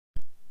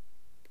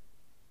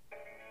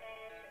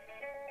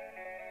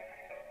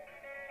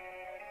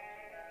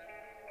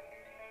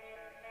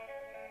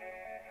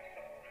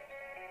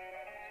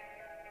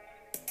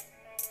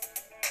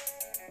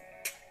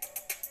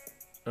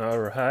All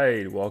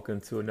right,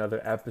 welcome to another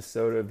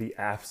episode of the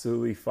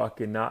Absolutely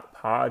Fucking Not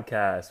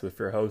podcast with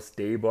your host,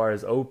 Day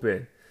Bars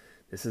Open.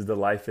 This is the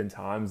Life and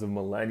Times of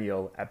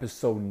Millennial,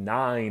 episode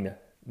 9,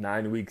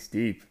 9 weeks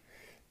deep.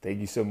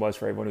 Thank you so much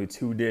for everyone who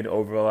tuned in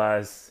over the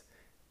last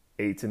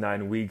 8 to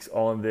 9 weeks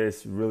on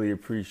this. Really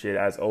appreciate,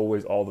 as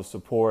always, all the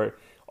support,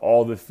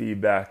 all the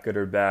feedback, good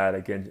or bad.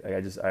 Again,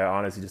 I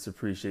honestly just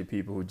appreciate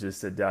people who just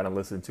sit down and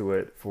listen to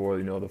it for,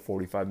 the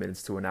 45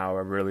 minutes to an hour.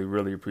 I really,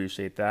 really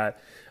appreciate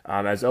that.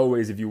 As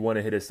always, if you want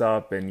to hit us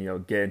up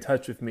and, get in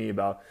touch with me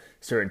about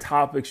certain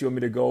topics you want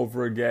me to go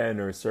over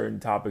again or certain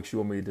topics you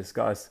want me to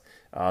discuss,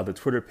 the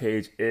Twitter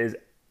page is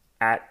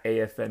at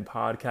AFN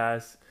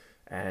Podcast.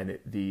 And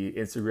the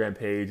Instagram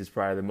page is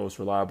probably the most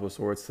reliable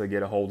source to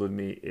get a hold of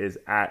me is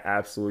at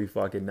absolutely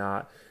fucking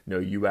not,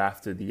 you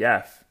after the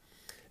F.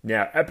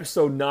 Now,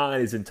 episode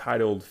 9 is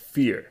entitled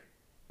Fear.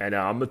 And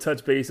I'm going to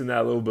touch base on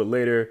that a little bit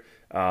later.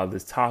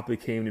 This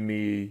topic came to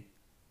me,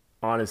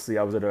 honestly,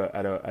 I was at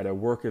a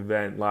work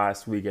event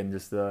last week, and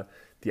just the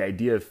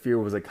idea of fear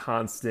was a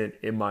constant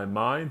in my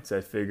mind. So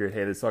I figured,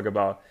 hey, let's talk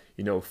about,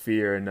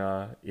 fear and,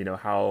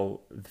 how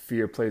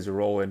fear plays a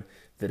role in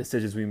the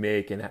decisions we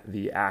make and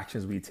the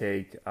actions we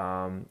take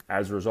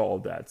as a result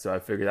of that. So I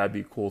figured that'd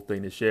be a cool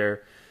thing to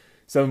share.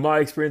 Some of my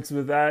experiences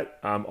with that.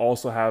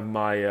 Also have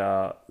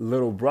my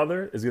little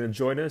brother is going to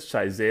join us,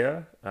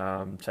 Chiseah.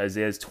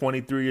 Chiseah is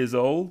 23 years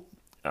old.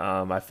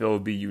 I feel it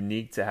would be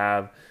unique to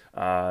have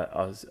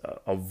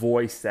a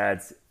voice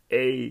that's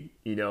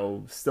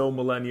still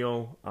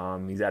millennial.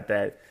 He's at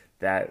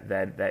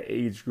that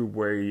age group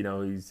where he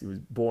was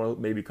born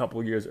maybe a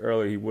couple of years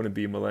earlier. He wouldn't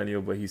be a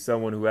millennial, but he's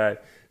someone who had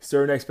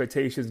certain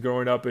expectations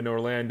growing up in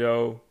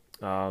Orlando.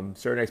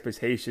 Certain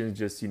expectations,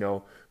 just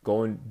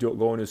going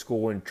to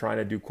school and trying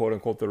to do quote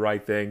unquote the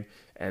right thing,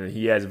 and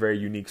he has a very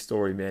unique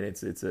story, man.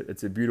 It's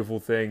a beautiful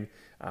thing.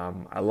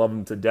 I love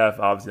him to death.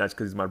 Obviously, not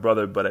because he's my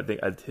brother, but I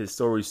think his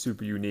story is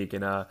super unique,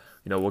 and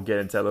we'll get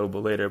into that a little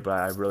bit later. But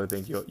I really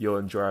think you'll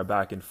enjoy our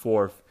back and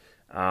forth.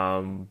 But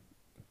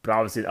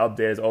obviously, an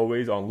update as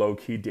always on low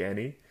key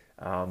Danny.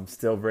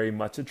 Still very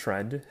much a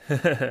trend.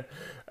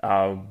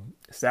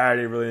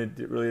 Saturday really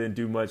didn't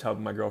do much,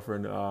 helping my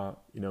girlfriend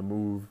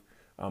move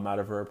out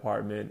of her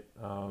apartment.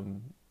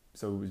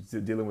 So we was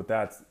dealing with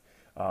that.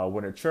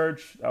 Went to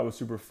church. That was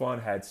super fun.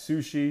 Had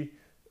sushi.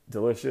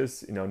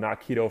 Delicious.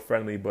 Not keto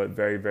friendly, but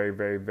very, very,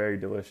 very, very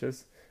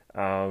delicious.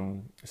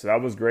 So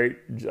that was great.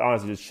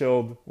 Honestly, just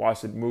chilled.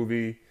 Watched a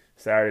movie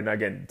Saturday night.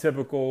 Again,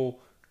 typical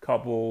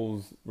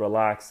couples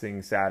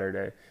relaxing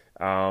Saturday.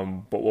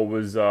 But what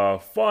was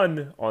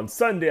fun on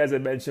Sunday, as I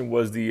mentioned,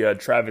 was the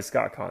Travis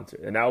Scott concert.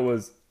 And that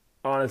was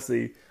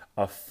honestly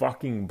a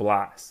fucking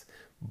blast.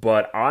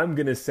 But I'm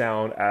going to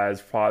sound as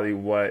probably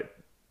what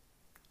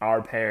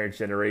our parents'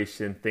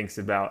 generation thinks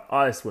about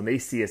us when they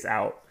see us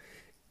out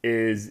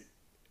is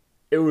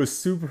it was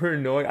super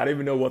annoying. I don't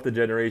even know what the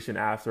generation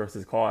after us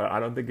is called.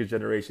 I don't think it's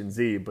Generation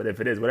Z, but if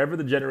it is, whatever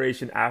the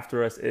generation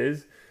after us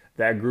is,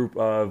 that group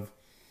of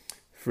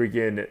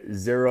freaking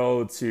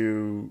 0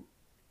 to,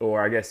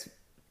 or I guess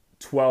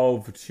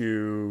 12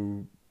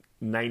 to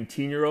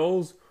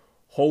 19-year-olds,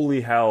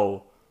 holy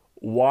hell,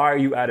 why are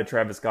you at a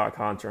Travis Scott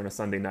concert on a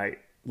Sunday night?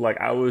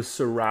 Like, I was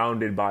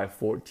surrounded by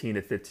 14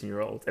 to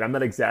 15-year-olds. And I'm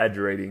not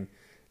exaggerating.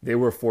 They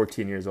were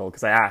 14 years old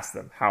because I asked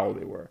them how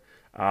old they were.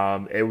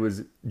 It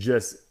was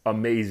just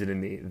amazing to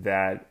me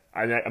that,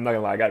 I'm not going to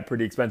lie, I got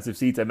pretty expensive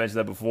seats. I mentioned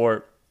that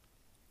before.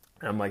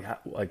 And I'm like,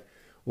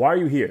 why are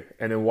you here?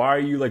 And then why are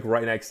you,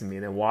 right next to me?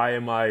 And then why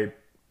am I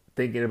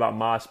thinking about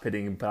mosh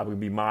pitting and probably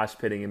be mosh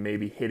pitting and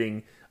maybe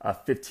hitting a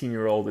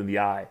 15-year-old in the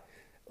eye?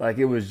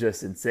 It was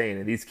just insane.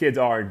 And these kids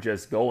aren't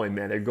just going,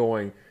 man. They're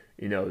going,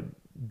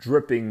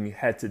 dripping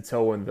head to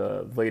toe in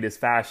the latest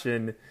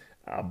fashion,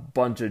 a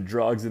bunch of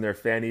drugs in their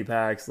fanny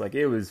packs.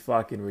 It was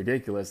fucking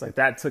ridiculous.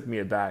 That took me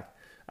aback.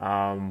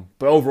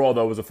 But overall,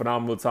 though, it was a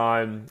phenomenal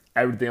time.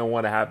 Everything I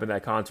wanted to happen,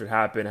 that concert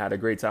happened. Had a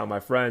great time with my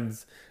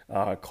friends.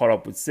 Caught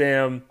up with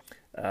Sam.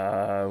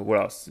 What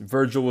else?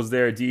 Virgil was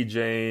there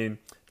DJing.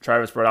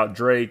 Travis brought out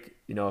Drake.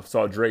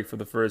 Saw Drake for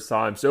the first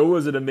time. So it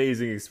was an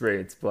amazing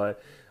experience.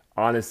 But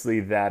honestly,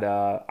 that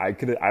I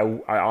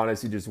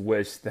honestly just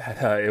wish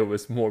that it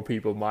was more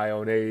people my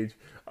own age.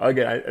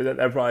 Again,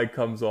 that probably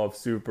comes off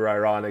super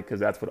ironic because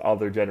that's what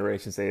other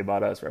generations say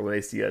about us, right? When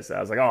they see us,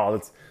 I was like, oh,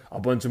 it's a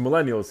bunch of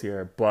millennials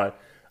here. But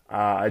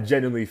I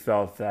genuinely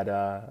felt that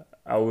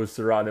I was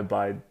surrounded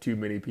by too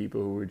many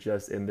people who were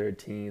just in their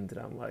teens.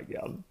 And I'm like, yeah,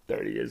 I'm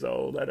 30 years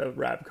old at a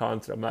rap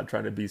concert. I'm not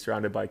trying to be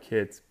surrounded by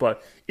kids.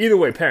 But either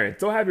way,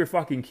 parents, don't have your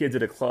fucking kids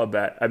at a club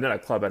at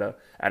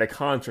a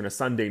concert on a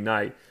Sunday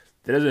night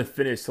that doesn't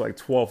finish till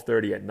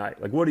 12:30 at night.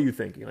 What are you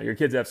thinking? Your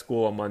kids have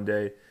school on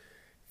Monday.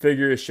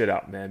 Figure your shit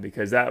out, man,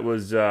 because that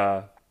was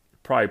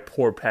probably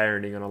poor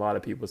parenting on a lot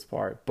of people's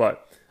part.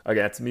 But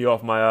again, that's me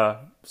off my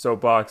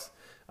soapbox.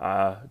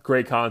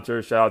 Great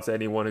concert. Shout out to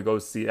anyone who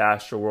goes to see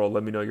Astroworld.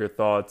 Let me know your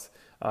thoughts.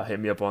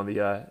 Hit me up on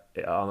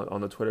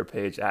the Twitter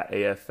page at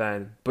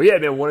AFN. But yeah,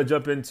 man, I want to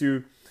jump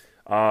into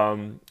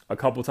a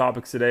couple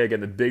topics today. Again,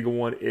 the big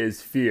one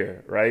is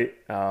fear, right?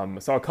 I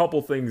saw a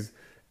couple things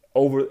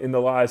over in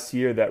the last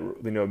year that,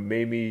 you know,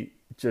 made me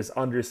just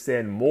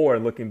understand more,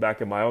 and looking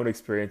back at my own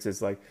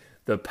experiences, like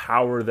the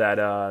power that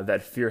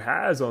that fear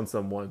has on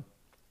someone,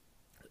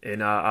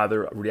 in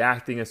either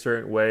reacting a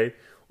certain way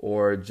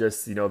or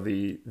just, you know,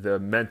 the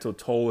mental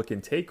toll it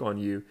can take on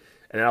you.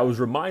 And I was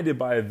reminded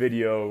by a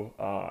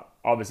video.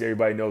 Obviously,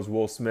 everybody knows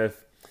Will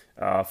Smith.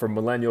 For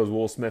millennials,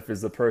 Will Smith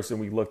is the person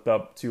we looked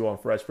up to on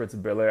Fresh Prince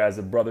of Bel-Air as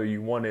a brother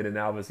you wanted. And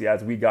obviously,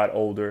 as we got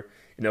older,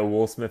 you know,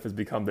 Will Smith has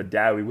become the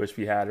dad we wish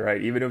we had,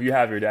 right? Even if you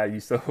have your dad, you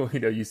still, you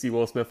know, you see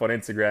Will Smith on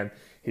Instagram.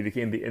 He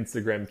became the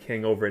Instagram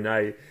king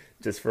overnight,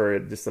 just for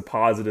just a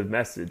positive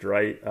message,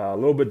 right? A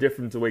little bit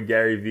different to the way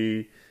Gary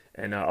Vee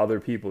and other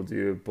people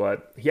do.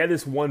 But he had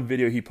this one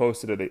video he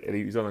posted,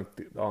 he was on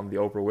the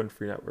Oprah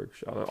Winfrey Network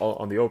show,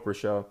 on the Oprah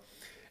show.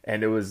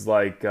 And it was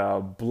like,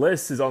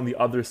 bliss is on the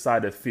other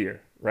side of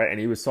fear, right? And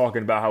he was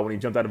talking about how when he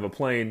jumped out of a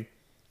plane,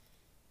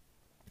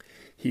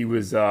 he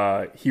was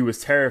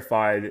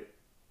terrified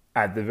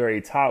at the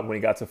very top when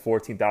he got to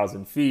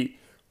 14,000 feet.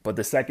 But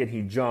the second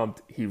he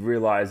jumped, he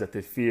realized that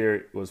the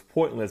fear was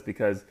pointless,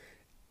 because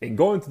in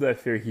going through that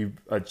fear, he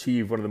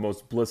achieved one of the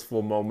most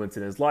blissful moments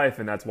in his life.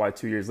 And that's why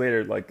 2 years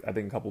later, like I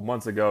think a couple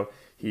months ago,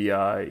 he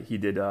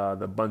did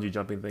the bungee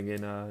jumping thing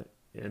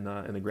in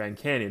the Grand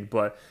Canyon.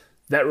 But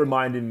that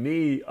reminded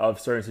me of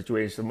certain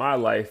situations in my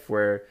life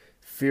where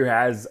fear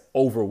has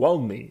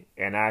overwhelmed me,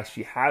 and I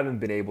actually haven't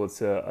been able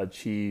to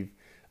achieve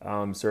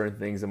certain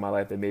things in my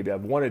life that maybe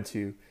I've wanted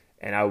to.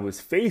 And I was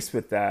faced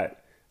with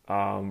that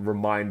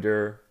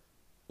reminder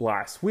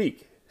last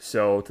week.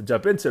 So to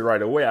jump into it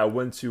right away, I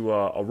went to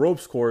a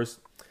ropes course.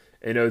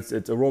 You know,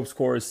 it's a ropes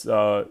course.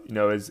 You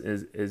know,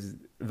 is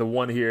the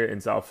one here in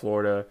South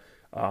Florida.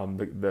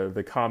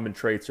 The common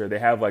traits are they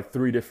have like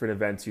 3 different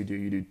events you do.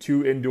 You do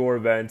 2 indoor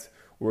events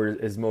where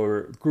it's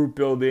more group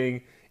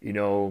building. You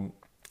know,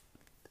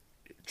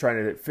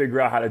 trying to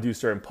figure out how to do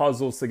certain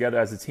puzzles together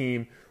as a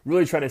team.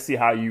 Really trying to see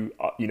how you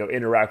you know,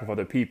 interact with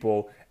other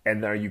people,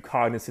 and are you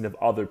cognizant of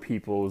other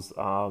people's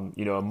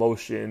you know,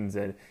 emotions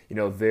and, you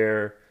know,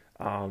 their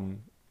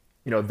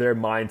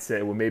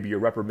mindset when maybe you're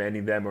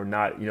reprimanding them or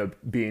not, you know,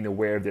 being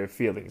aware of their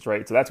feelings,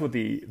 right? So that's what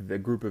the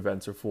group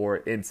events are for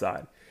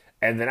inside.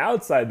 And then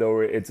outside though,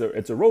 it's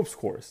a ropes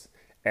course,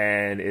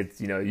 and it's,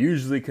 you know,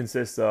 usually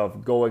consists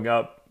of going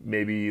up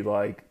maybe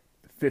like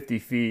 50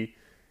 feet,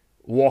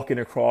 walking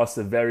across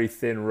a very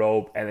thin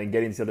rope, and then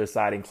getting to the other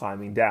side and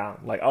climbing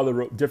down. Like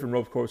other different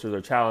rope courses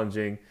are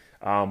challenging,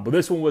 but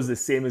this one was the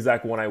same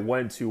exact one I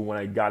went to when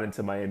I got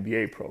into my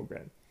MBA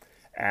program.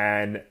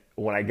 And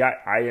when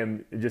I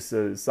am, just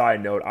a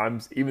side note,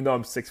 even though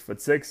I'm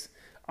 6'6",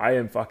 I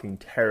am fucking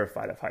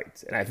terrified of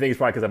heights. And I think it's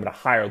probably because I'm at a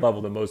higher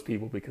level than most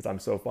people because I'm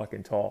so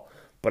fucking tall.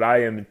 But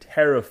I am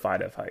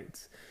terrified of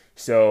heights.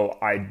 So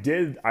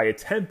I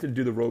attempted to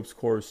do the ropes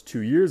course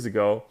 2 years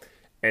ago,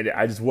 and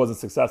I just wasn't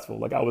successful.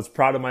 Like, I was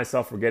proud of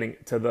myself for getting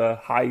to the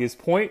highest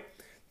point,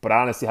 but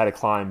I honestly had to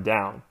climb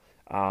down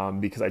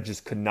because I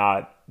just could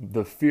not,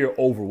 the fear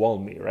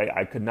overwhelmed me, right?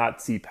 I could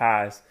not see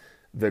past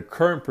the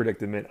current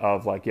predicament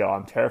of like, yo,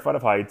 I'm terrified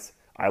of heights.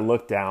 I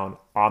look down.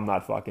 I'm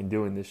not fucking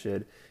doing this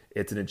shit.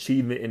 It's an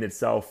achievement in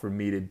itself for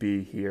me to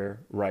be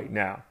here right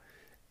now.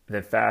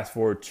 Then fast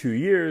forward 2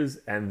 years,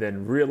 and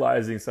then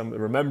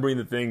remembering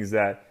the things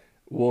that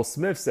Will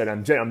Smith said.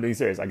 I'm being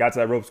serious. I got to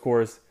that ropes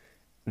course.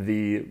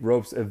 The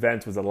ropes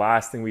event was the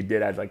last thing we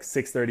did at like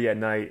 6:30 at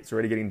night. It's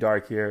already getting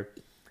dark here.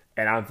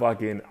 And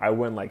I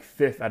went like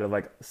 5th out of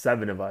like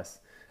 7 of us.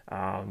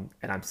 And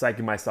I'm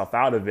psyching myself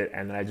out of it.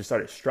 And then I just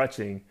started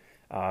stretching.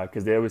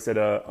 Because they always said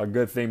a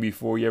good thing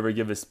before you ever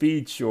give a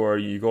speech or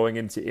you're going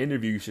into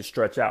interview, you should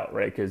stretch out,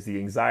 right? Because the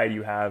anxiety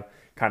you have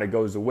kind of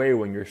goes away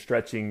when you're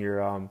stretching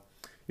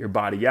your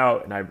body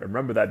out. And I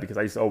remember that because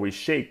I used to always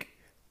shake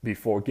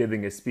before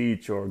giving a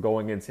speech or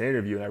going into an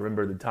interview. And I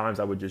remember the times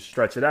I would just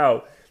stretch it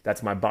out.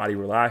 That's my body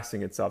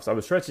relaxing itself. So I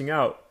was stretching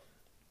out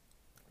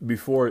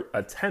before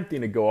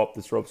attempting to go up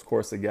this ropes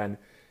course again.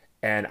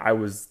 And I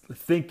was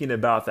thinking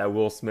about that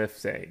Will Smith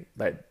saying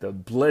that the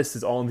bliss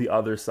is on the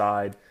other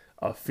side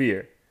of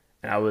fear.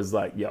 And I was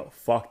like, yo,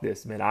 fuck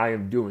this, man. I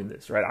am doing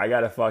this, right? I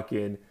gotta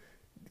fucking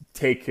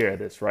take care of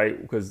this,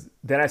 right? Because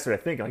then I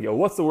started thinking, like, yo,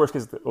 what's the worst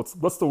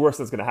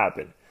that's gonna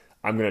happen?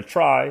 I'm gonna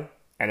try,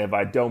 and if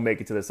I don't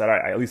make it to the side,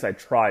 at least I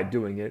tried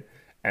doing it.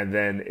 And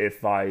then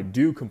if I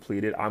do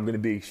complete it, I'm gonna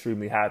be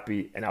extremely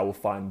happy and I will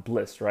find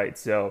bliss, right?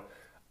 So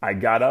I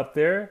got up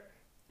there,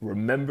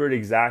 remembered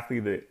exactly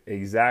the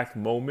exact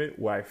moment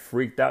where I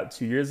freaked out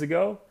 2 years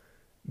ago,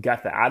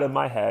 got that out of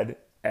my head,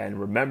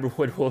 and remember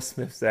what Will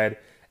Smith said,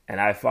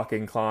 and I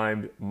fucking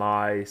climbed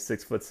my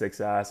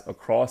 6'6" ass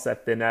across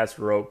that thin ass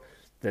rope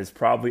that's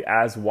probably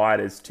as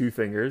wide as 2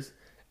 fingers,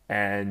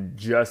 and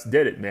just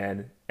did it,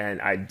 man. And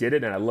I did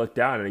it, and I looked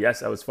down, and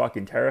yes, I was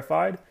fucking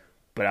terrified,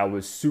 but I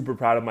was super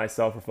proud of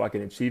myself for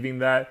fucking achieving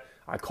that.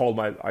 I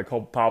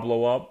called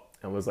Pablo up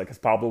and was like, because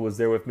Pablo was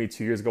there with me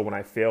 2 years ago when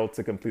I failed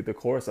to complete the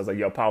course. I was like,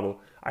 yo, Pablo,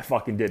 I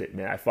fucking did it,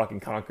 man. I fucking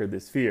conquered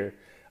this fear.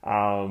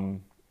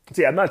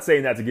 See, I'm not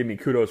saying that to give me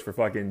kudos for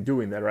fucking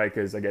doing that, right?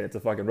 Because, again, it's a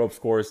fucking ropes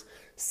course.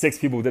 6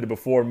 people did it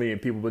before me,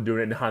 and people have been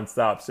doing it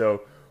nonstop.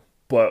 So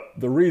But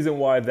the reason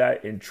why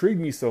that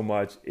intrigued me so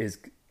much is,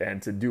 and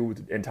to do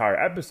an entire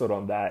episode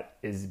on that,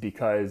 is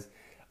because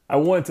I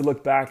wanted to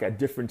look back at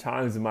different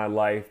times in my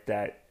life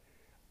that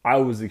I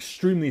was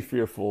extremely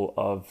fearful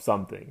of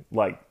something,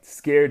 like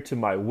scared to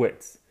my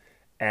wits.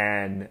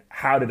 And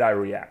how did I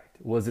react?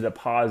 Was it a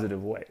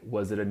positive way?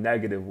 Was it a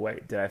negative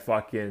way? Did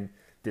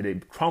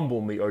it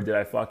crumble me, or did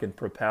I fucking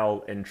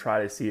propel and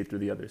try to see it through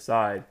the other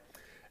side?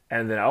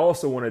 And then I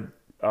also want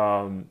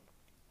to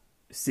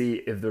see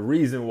if the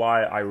reason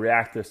why I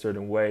react a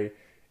certain way,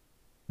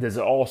 does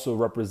it also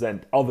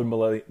represent other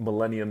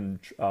millennial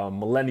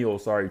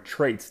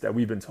traits that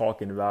we've been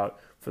talking about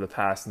for the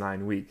past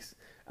 9 weeks.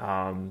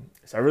 So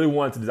I really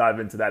wanted to dive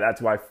into that.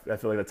 That's why I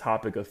feel like the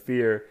topic of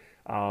fear,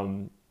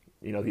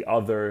 the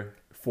other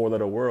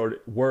four-letter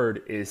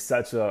word is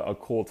such a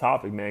cool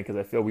topic, man, because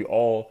I feel we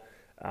all,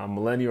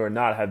 millennial or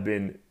not, have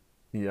been,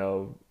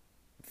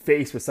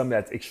 faced with something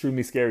that's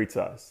extremely scary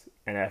to us.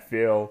 And I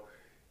feel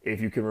if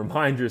you can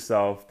remind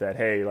yourself that,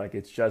 hey, like,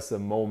 it's just a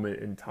moment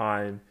in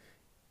time.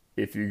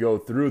 If you go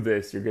through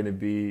this, you're going to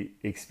be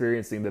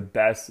experiencing the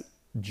best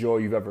joy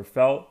you've ever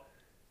felt.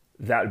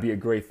 That would be a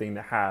great thing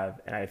to have.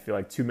 And I feel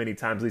like too many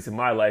times, at least in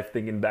my life,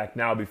 thinking back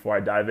now before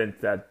I dive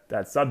into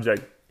that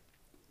subject,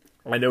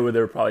 I know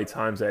there were probably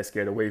times that I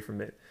scared away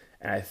from it.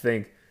 And I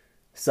think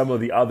some of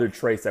the other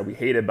traits that we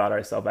hate about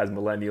ourselves as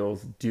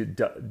millennials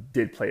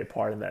did play a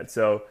part in that.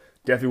 So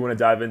definitely want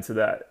to dive into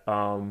that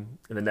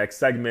in the next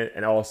segment,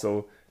 and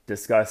also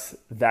discuss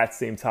that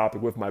same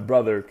topic with my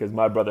brother, because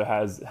my brother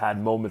has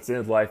had moments in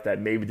his life that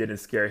maybe didn't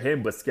scare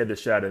him, but scared the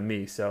shit out of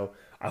me. So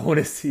I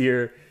want to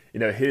hear,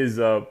 his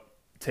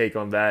take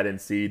on that, and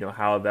see,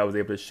 how that was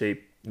able to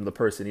shape the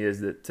person he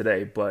is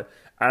today. But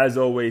as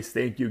always,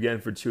 thank you again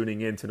for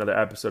tuning in to another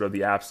episode of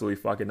the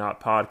Absolutely Fucking Not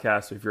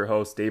podcast with your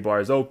host, Day Bar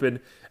is Open.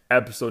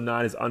 Episode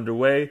 9 is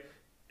underway.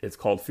 It's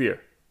called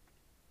Fear.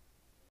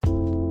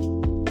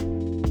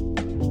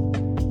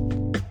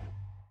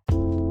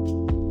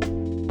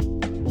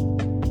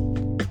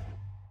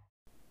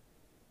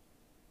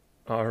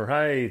 All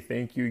right.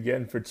 Thank you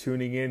again for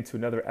tuning in to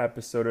another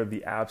episode of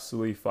the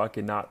Absolutely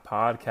Fucking Not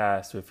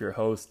podcast with your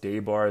host, Day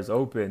Bar is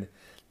Open,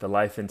 the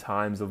life and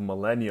times of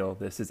millennial.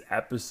 This is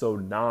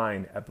episode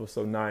 9.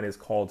 Episode 9 is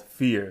called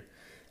Fear.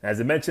 As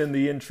I mentioned in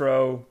the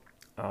intro,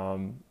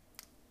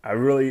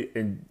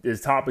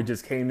 this topic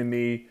just came to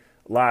me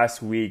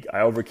last week.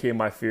 I overcame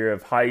my fear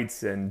of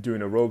heights and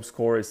doing a ropes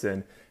course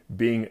and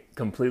being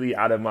completely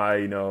out of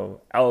my,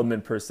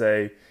 element per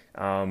se.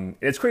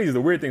 It's crazy.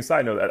 The weird thing,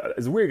 side note,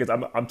 it's weird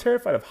because I'm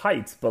terrified of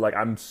heights, but like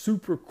I'm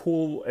super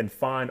cool and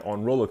fine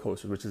on roller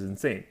coasters, which is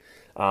insane.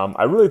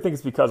 I really think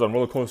it's because on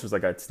roller coasters,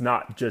 like, it's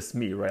not just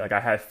me, right? Like, I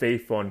have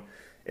faith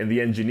in the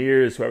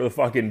engineers, whoever the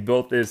fucking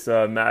built this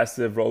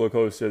massive roller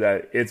coaster,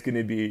 that it's going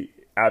to be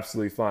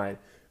absolutely fine.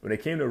 When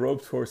it came to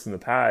ropes course in the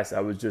past, I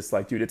was just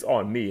like, dude, it's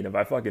on me. And if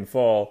I fucking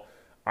fall,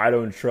 I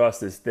don't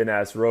trust this thin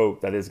ass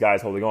rope that this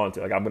guy's holding on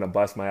to. Like, I'm going to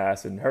bust my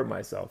ass and hurt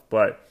myself.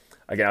 But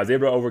again, I was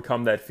able to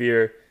overcome that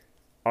fear,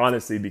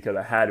 honestly, because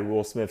I had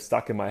Will Smith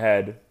stuck in my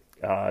head,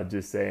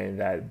 just saying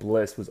that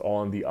bliss was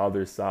on the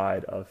other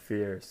side of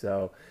fear.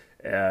 So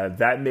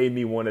that made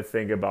me want to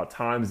think about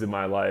times in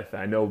my life.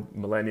 I know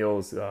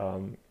millennials,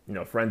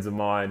 friends of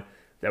mine,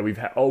 that we've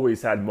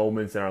always had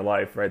moments in our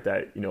life, right,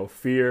 that,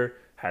 fear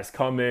has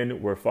come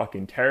in. We're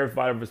fucking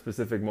terrified of a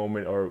specific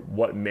moment or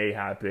what may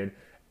happen.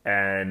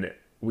 And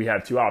we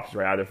have two options,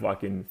 right? Either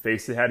fucking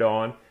face it head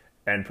on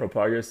and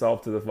propel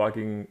yourself to the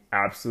fucking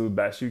absolute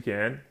best you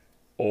can,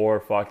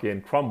 or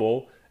fucking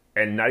crumble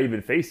and not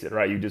even face it,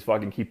 right? You just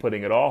fucking keep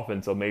putting it off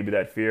until maybe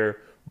that fear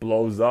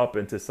blows up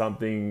into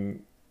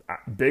something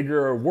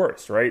bigger or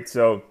worse, right?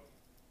 So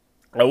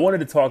I wanted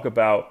to talk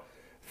about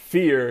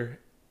fear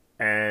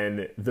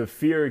and the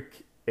fear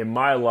in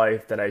my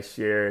life that I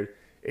shared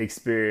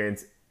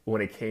experience when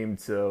it came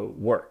to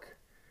work.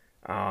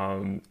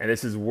 And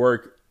this is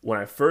work when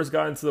I first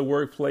got into the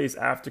workplace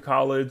after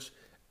college,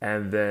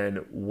 and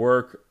then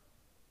work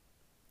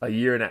a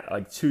year and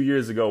like 2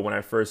 years ago when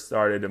I first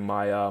started in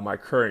my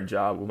current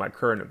job with my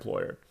current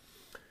employer.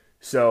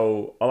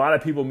 So a lot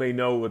of people may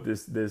know what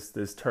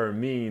this term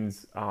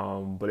means,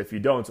 but if you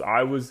don't, so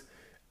I was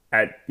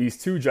at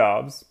these two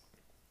jobs.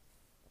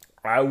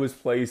 I was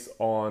placed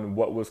on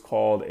what was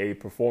called a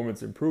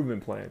performance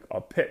improvement plan, a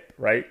PIP,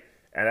 right?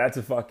 And that's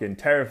a fucking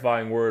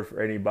terrifying word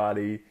for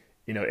anybody,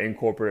 in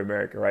corporate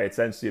America, right?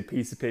 Essentially a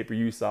piece of paper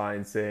you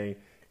sign saying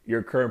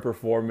your current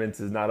performance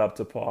is not up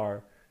to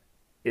par.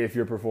 If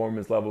your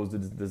performance levels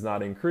does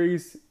not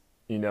increase,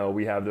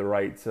 we have the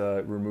right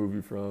to remove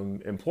you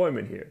from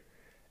employment here.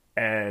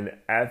 And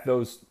that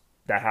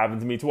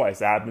happened to me twice.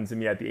 That happened to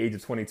me at the age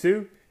of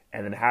 22,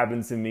 and then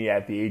happened to me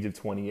at the age of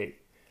 28.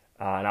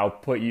 And I'll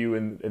put you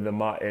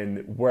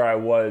in where I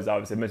was.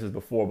 Obviously, I mentioned this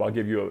before, but I'll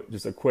give you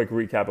just a quick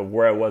recap of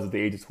where I was at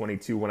the age of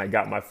 22 when I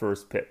got my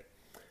first PIP.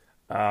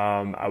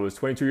 I was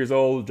 22 years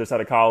old, just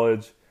out of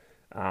college.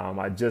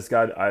 I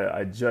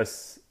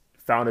just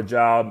found a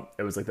job.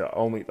 It was like the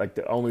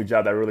only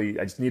job that really,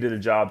 I just needed a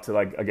job to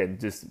like, again,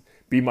 just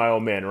be my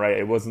own man, right?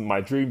 It wasn't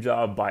my dream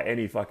job by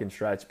any fucking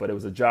stretch, but it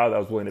was a job that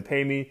was willing to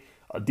pay me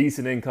a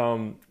decent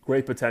income,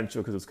 great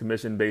potential because it was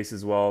commission based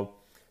as well.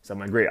 So I'm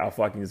like, great, I'll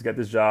fucking just get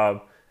this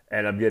job,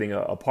 and I'm getting an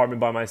apartment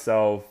by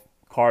myself,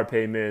 car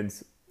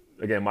payments.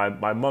 Again,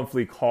 my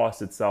monthly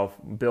cost itself,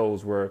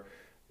 bills were,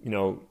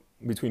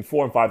 between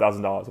 $4,000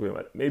 and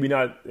 $5,000. Maybe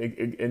not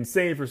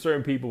insane for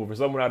certain people, but for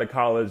someone out of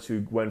college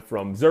who went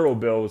from zero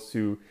bills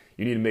to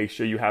you need to make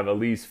sure you have at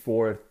least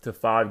 $4,000 to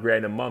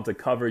 $5,000 a month to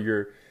cover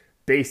your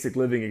basic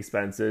living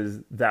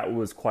expenses, that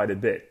was quite a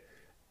bit.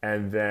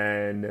 And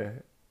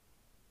then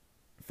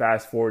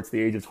fast forward to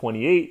the age of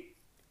 28,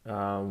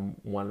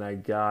 when I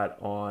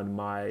got on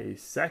my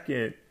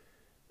second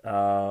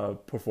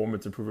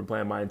performance improvement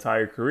plan my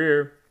entire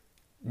career,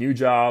 new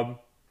job,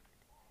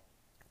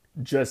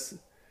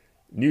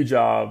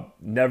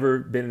 never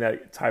been in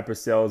that type of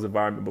sales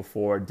environment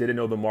before, didn't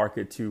know the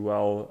market too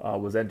well,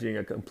 was entering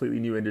a completely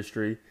new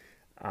industry.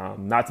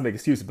 Not to make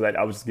excuses, but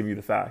I was just giving you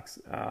the facts.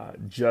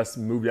 Just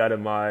moved out of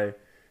my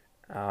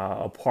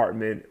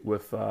apartment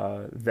with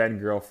then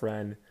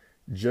girlfriend,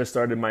 just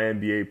started my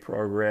MBA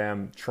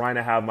program, trying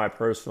to have my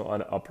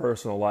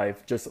personal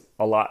life, just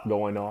a lot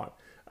going on.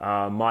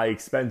 My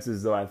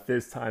expenses, though, at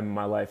this time in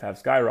my life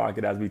have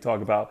skyrocketed. As we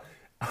talk about,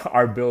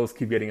 our bills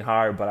keep getting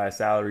higher, but our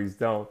salaries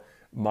don't.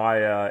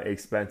 My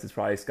expenses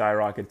probably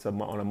skyrocket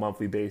on a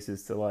monthly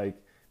basis to like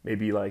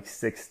maybe like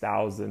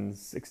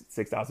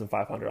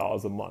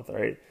 $6,500 a month,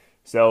 right?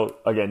 So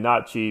again,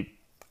 not cheap.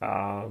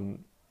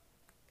 And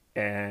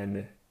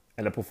a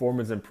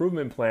performance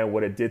improvement plan,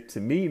 what it did to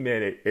me,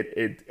 man,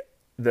 it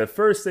the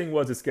first thing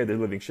was it scared the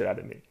living shit out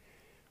of me.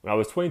 When I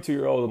was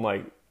 22-year-old,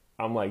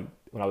 I'm like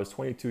when I was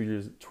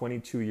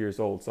 22 years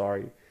old,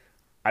 sorry.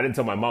 I didn't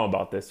tell my mom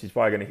about this. She's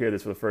probably gonna hear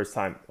this for the first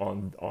time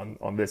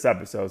on this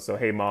episode. So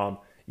hey, mom,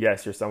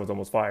 yes, your son was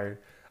almost fired.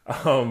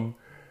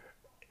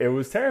 It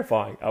was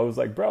terrifying. I was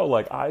like, bro,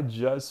 like I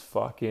just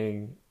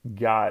fucking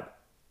got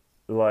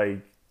like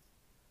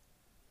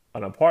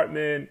an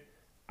apartment.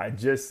 I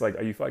just like,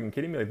 are you fucking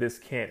kidding me? Like this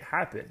can't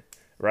happen,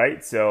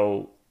 right?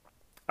 So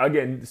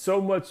again,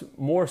 so much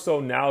more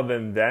so now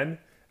than then.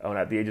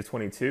 At the age of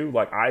 22,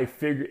 like I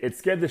figured it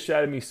scared the shit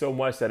out of me so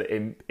much that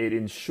it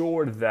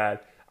ensured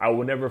that I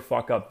will never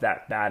fuck up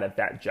that bad at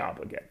that job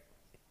again,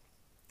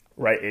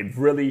 right? It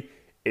really,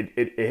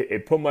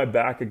 it put my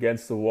back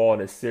against the wall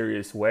in a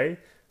serious way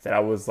that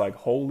I was like,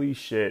 holy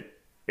shit,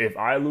 if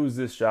I lose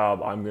this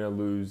job, I'm going to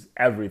lose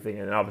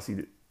everything. And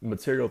obviously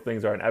material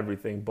things aren't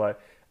everything,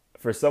 but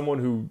for someone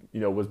who,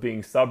 was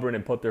being stubborn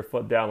and put their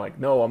foot down, like,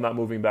 no, I'm not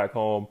moving back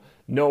home.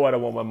 No, I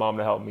don't want my mom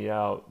to help me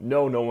out.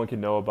 No one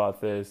can know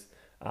about this.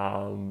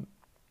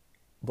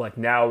 Like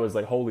now it was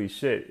like, holy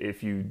shit,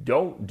 if you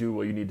don't do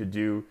what you need to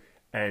do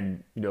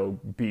and,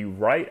 be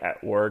right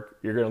at work,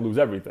 you're going to lose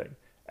everything.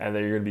 And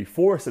then you're going to be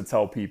forced to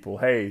tell people,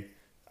 hey,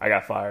 I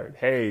got fired.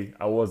 Hey,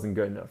 I wasn't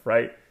good enough,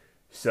 right?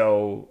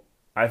 So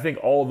I think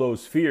all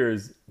those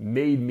fears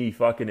made me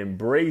fucking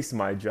embrace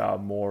my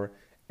job more,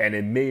 and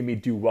it made me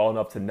do well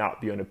enough to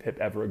not be on a PIP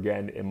ever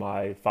again in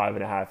my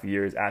 5.5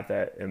 years at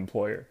that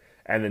employer.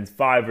 And then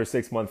 5 or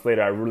 6 months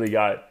later, I really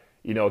got,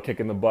 a kick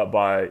in the butt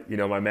by,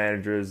 my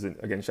managers. And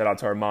again, shout out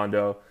to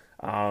Armando,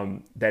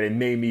 that it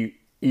made me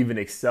even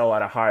excel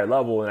at a higher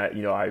level. And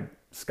I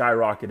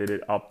skyrocketed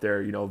it up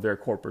there, their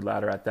corporate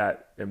ladder at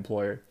that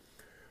employer.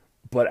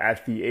 But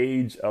at the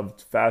age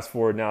of, fast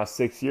forward now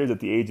 6 years, at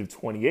the age of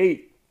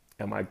 28,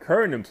 at my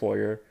current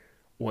employer,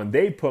 when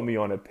they put me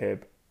on a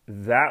PIP,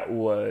 that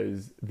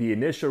was, the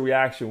initial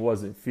reaction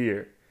wasn't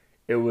fear.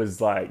 It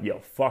was like, yo,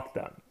 fuck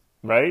them,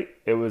 right?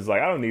 It was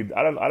like, I don't need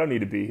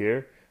to be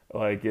here.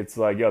 Like, it's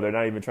like, yo, they're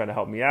not even trying to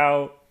help me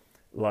out.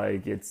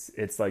 Like,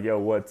 it's like,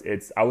 yo,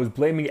 I was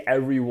blaming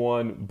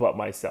everyone but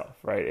myself,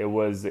 right? It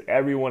was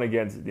everyone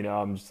against,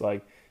 I'm just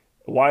like,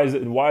 why is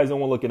no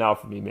one looking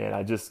out for me, man?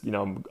 I just,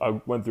 I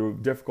went through a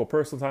difficult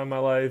personal time in my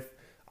life.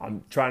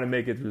 I'm trying to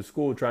make it through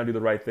school, trying to do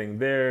the right thing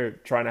there,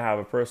 trying to have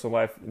a personal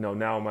life,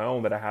 now on my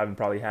own that I haven't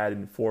probably had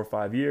in 4 or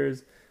 5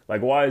 years.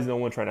 Like, why is no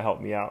one trying to help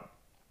me out?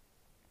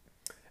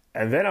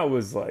 And then I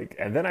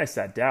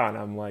sat down.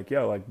 I'm like,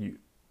 yo, like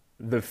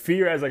the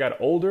fear as I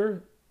got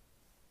older,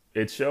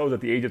 it shows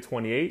at the age of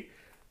 28,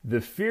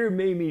 the fear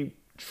made me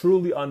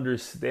truly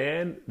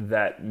understand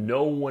that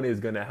no one is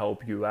going to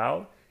help you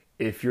out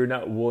if you're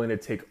not willing to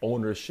take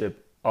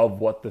ownership of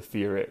what the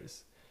fear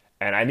is.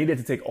 And I needed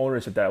to take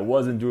ownership that I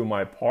wasn't doing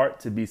my part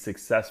to be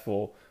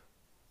successful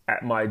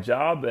at my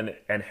job and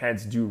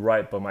hence do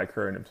right by my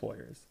current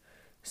employers.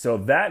 So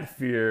that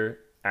fear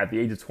at the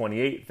age of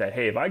 28, that,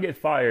 hey, if I get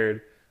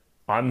fired,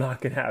 I'm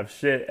not going to have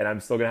shit and I'm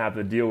still going to have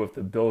to deal with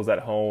the bills at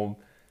home,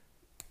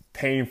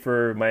 paying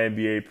for my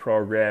MBA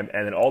program,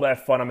 and then all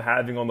that fun I'm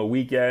having on the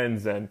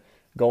weekends and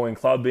going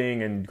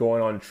clubbing and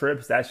going on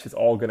trips, that's just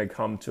all going to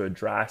come to a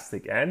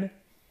drastic end.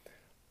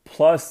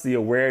 Plus the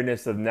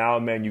awareness of now,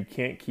 man, you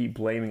can't keep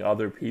blaming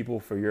other people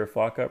for your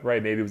fuck up,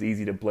 right? Maybe it was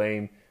easy to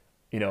blame,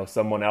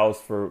 someone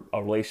else for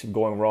a relationship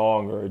going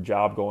wrong or a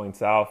job going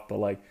south. But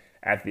like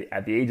at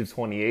the age of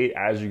 28,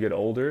 as you get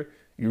older,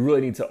 you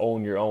really need to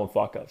own your own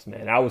fuck ups,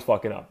 man. I was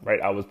fucking up,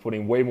 right? I was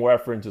putting way more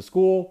effort into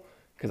school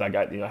because I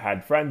got,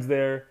 had friends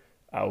there.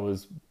 I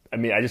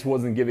just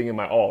wasn't giving it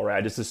my all, right?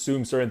 I just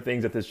assumed certain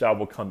things at this job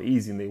would come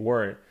easy, and they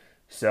weren't.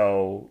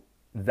 So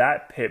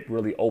that PIP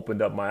really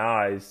opened up my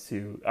eyes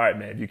to, all right,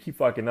 man, if you keep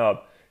fucking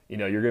up,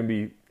 you're going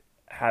to be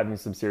having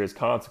some serious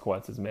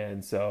consequences,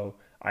 man. So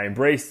I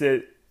embraced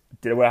it,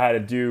 did what I had to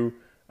do,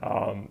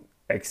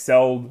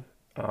 excelled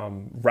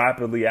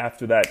rapidly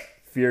after that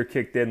fear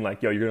kicked in,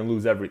 like, you're going to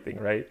lose everything,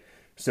 right?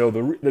 So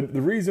the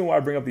reason why I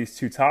bring up these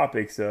two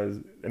topics is,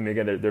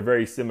 again, they're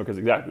very similar because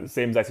exactly the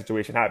same exact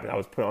situation happened. I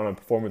was put on a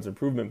performance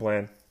improvement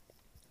plan.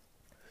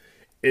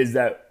 Is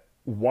that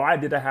why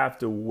did I have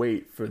to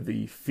wait for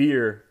the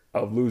fear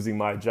of losing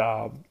my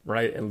job,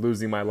 right, and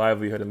losing my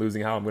livelihood and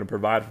losing how I'm going to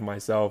provide for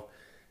myself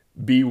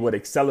be what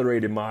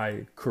accelerated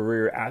my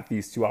career at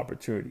these two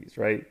opportunities,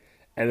 right?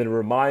 And then it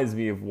reminds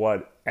me of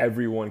what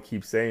everyone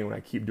keeps saying when I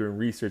keep doing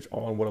research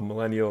on what a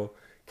millennial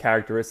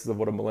characteristics of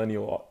what a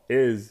millennial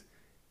is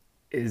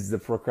the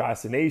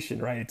procrastination,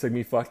 right? It took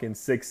me fucking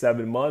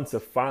 6-7 months to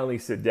finally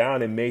sit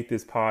down and make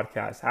this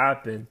podcast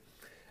happen.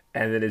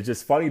 And then it's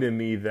just funny to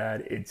me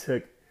that it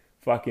took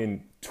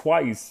fucking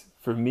twice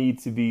for me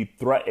to be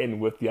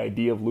threatened with the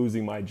idea of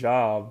losing my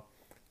job,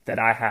 that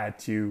I had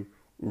to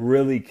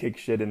really kick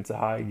shit into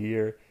high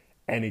gear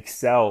and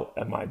excel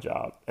at my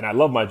job. And I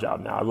love my job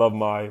now. I love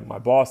my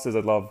bosses. I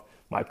love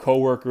my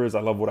coworkers.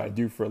 I love what I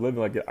do for a living.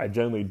 Like I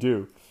generally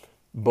do.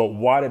 But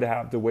why did it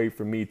have to wait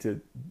for me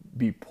to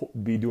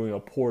be doing a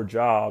poor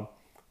job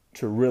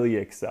to really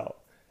excel?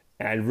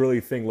 And I really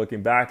think,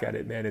 looking back at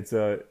it, man, it's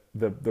the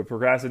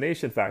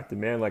procrastination factor,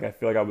 man. Like, I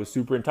feel like I was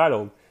super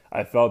entitled.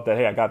 I felt that,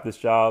 hey, I got this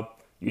job.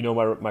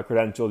 My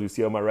credentials. You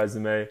see on my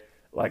resume.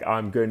 Like,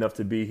 I'm good enough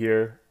to be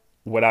here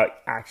without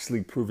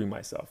actually proving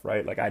myself,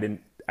 right? Like, I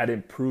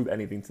didn't prove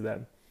anything to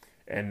them.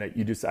 And that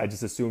I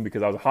just assumed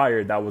because I was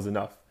hired, that was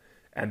enough.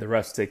 And the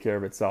rest take care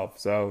of itself.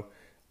 So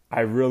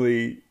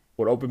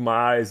what opened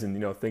my eyes and,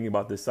 thinking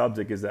about this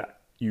subject is that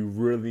you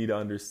really need to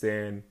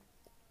understand,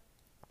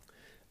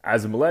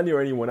 as a millennial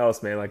or anyone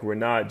else, man, like, we're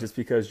not, just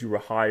because you were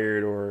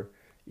hired or,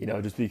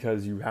 just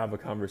because you have a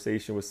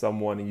conversation with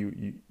someone,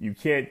 and you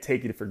can't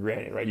take it for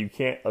granted, right? You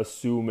can't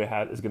assume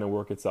it's going to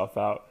work itself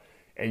out.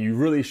 And you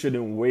really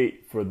shouldn't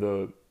wait for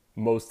the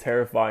most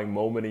terrifying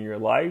moment in your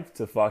life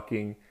to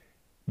fucking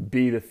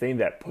be the thing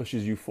that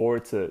pushes you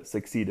forward to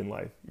succeed in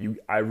life.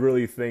 I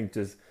really think,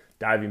 just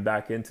diving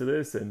back into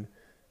this, and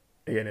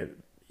again,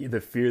 the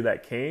fear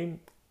that came,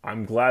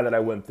 I'm glad that I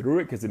went through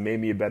it because it made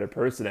me a better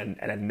person, and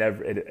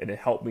it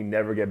helped me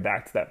never get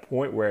back to that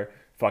point where,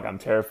 I'm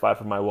terrified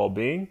for my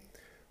well-being.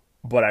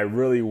 But I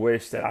really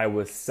wish that I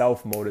was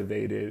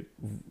self-motivated,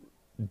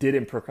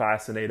 didn't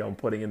procrastinate on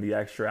putting in the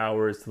extra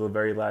hours to the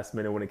very last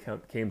minute when it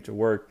came to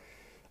work.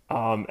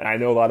 And I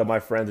know a lot of my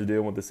friends are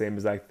dealing with the same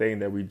exact thing,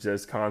 that we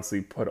just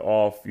constantly put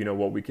off,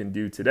 what we can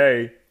do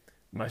today.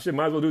 My shit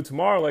might as well do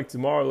tomorrow. Like,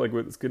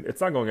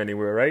 it's not going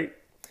anywhere, right?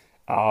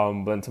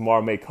 But then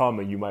tomorrow may come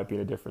and you might be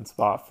in a different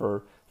spot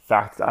for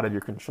facts out of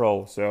your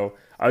control. So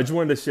I just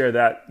wanted to share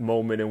that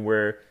moment, and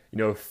where,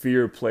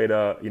 fear played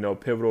a,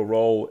 pivotal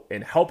role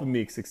in helping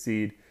me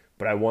succeed.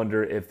 But I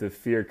wonder if the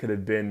fear could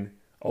have been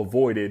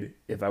avoided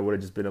if I would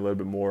have just been a little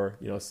bit more,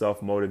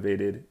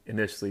 self-motivated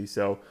initially.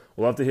 So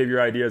we'll have to hear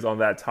your ideas on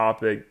that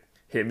topic.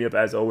 Hit me up,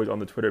 as always, on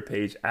the Twitter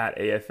page at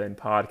AFN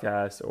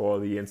Podcast, or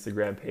the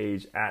Instagram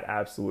page at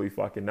Absolutely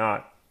Fucking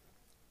Not.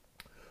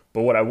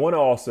 But what I want to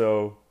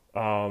also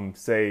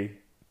say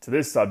to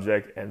this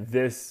subject and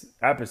this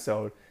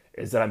episode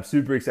is that I'm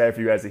super excited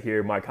for you guys to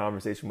hear my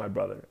conversation with my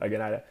brother.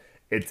 Again,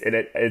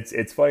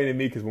 it's funny to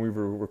me because when we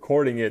were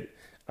recording it,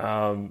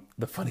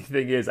 the funny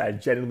thing is I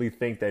genuinely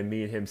think that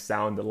me and him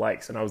sound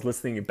alike. So when I was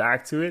listening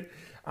back to it,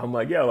 I'm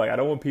like, yo, I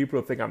don't want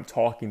people to think I'm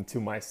talking to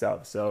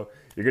myself. So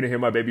you're gonna hear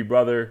my baby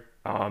brother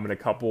in a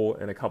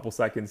couple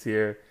seconds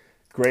here.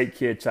 Great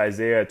kid,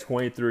 Chiseah,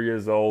 23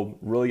 years old,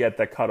 really at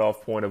the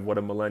cutoff point of what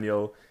a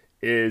millennial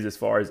is as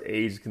far as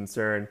age is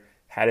concerned.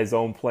 Had his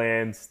own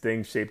plans,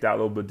 things shaped out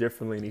a little bit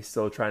differently, and he's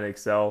still trying to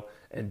excel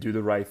and do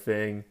the right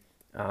thing.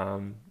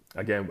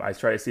 Again, I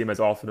try to see him as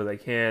often as I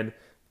can,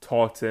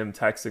 talk to him,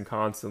 text him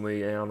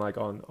constantly, and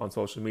on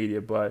social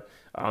media. But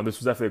this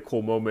was definitely a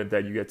cool moment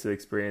that you get to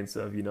experience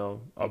of,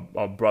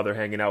 a brother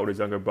hanging out with his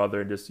younger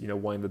brother and just,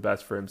 wanting the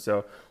best for him.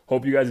 So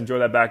hope you guys enjoy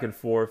that back and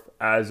forth.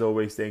 As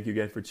always, thank you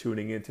again for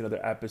tuning in to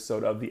another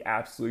episode of the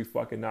Absolutely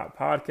Fucking Not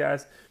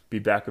podcast. Be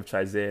back with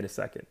Chiseah in a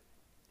second.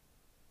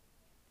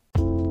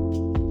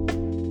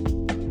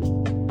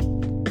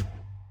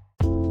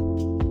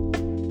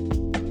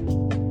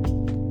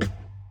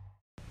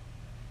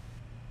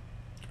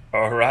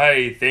 All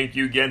right, thank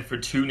you again for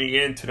tuning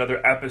in to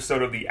another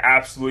episode of the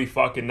Absolutely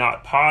Fucking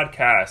Not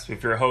podcast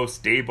with your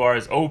host, Day Bar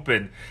is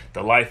Open,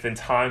 the life and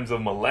times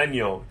of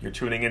millennial. You're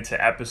tuning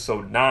into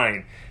episode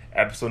 9.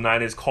 Episode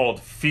 9 is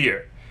called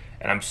Fear.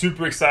 And I'm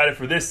super excited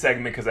for this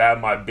segment because I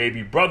have my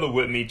baby brother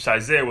with me,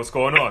 Chiseah. What's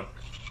going on?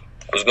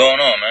 What's going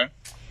on, man?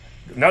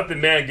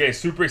 Nothing, man. Again,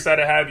 super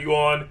excited to have you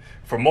on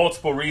for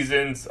multiple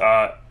reasons.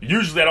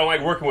 Usually I don't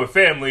like working with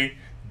family,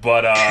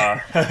 but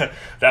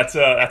that's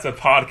a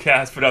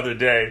podcast for another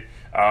day.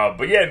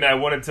 But yeah, man, I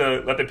wanted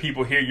to let the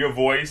people hear your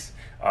voice.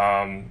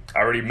 I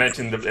already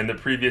mentioned in the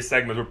previous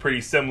segments we're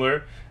pretty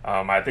similar.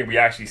 I think we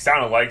actually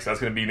sound alike, so that's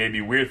going to be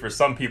maybe weird for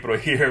some people to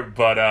hear.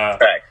 But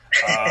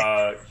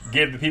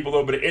give the people a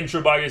little bit of intro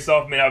about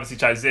yourself, man. Obviously,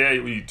 Chiseah,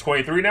 you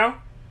 23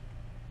 now?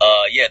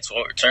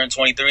 Turned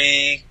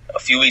 23 a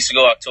few weeks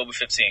ago, October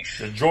 15th.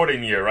 The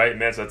Jordan year, right,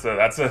 man? So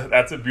that's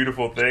a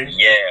beautiful thing.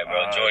 Yeah,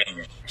 bro, Jordan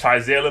year.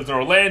 Chiseah lives in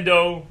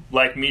Orlando,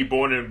 like me,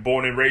 born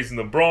and raised in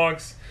the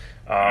Bronx.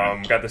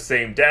 Got the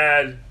same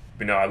dad.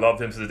 You know, I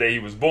loved him since the day he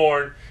was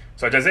born.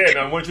 So Chiseah,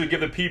 man, I want you to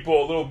give the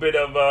people a little bit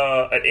of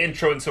an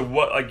intro into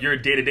what like your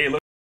day-to-day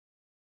looks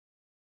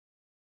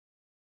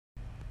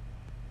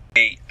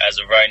like. As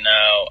of right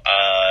now,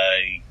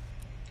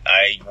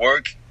 I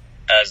work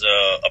as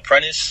a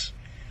apprentice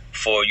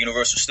for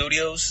Universal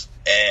Studios,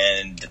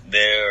 and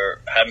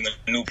they're having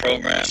a new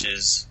program, which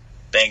is,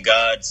 thank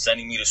God,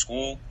 sending me to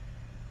school,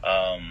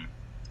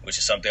 which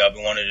is something I've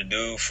been wanting to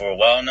do for a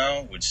while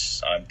now,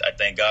 which I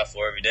thank God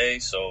for every day.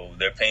 So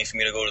they're paying for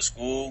me to go to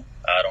school.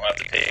 I don't have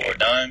to pay for a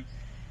dime.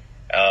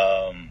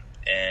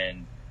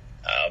 And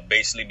I'll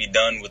basically be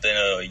done within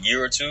a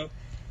year or two,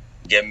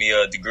 get me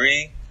a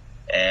degree,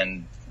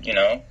 and, you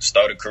know,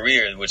 start a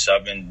career, which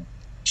I've been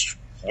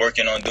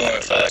working on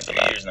doing for like 3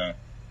 years now.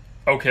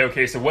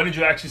 Okay. So when did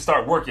you actually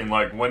start working?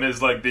 Like,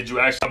 did you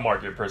actually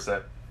market per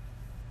se?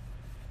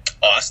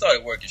 Oh, I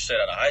started working straight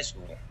out of high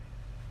school.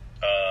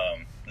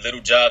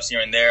 Little jobs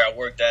here and there. I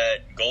worked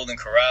at Golden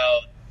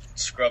Corral,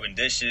 scrubbing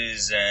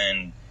dishes,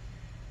 and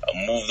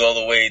I moved all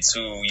the way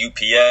to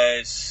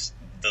UPS,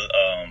 the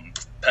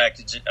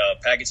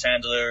package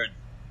handler,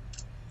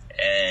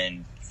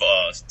 and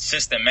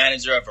assistant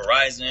manager at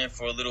Verizon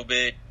for a little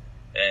bit.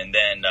 And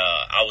then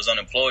I was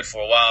unemployed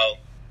for a while,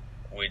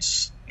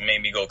 which made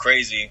me go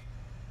crazy.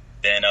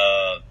 Then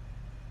I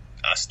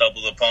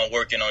stumbled upon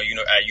working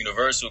at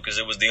Universal because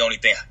it was the only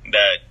thing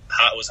that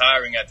was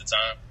hiring at the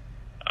time.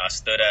 I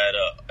stood at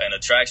an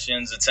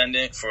attractions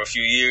attendant for a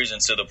few years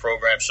until the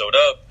program showed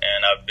up,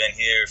 and I've been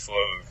here for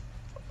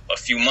a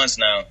few months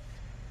now,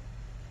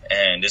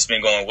 and it's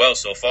been going well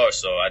so far,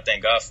 so I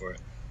thank God for it.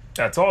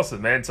 That's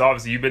awesome, man. So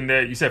obviously you've been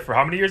there, you said, for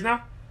how many years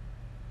now?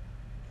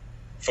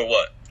 For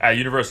what? At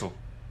Universal.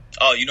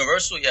 Oh,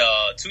 Universal?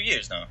 Yeah, 2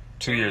 years now.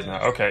 2 years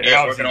now, okay.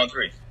 Yeah, working on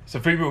 3. So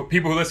for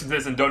people who listen to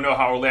this and don't know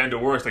how Orlando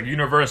works, like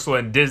Universal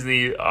and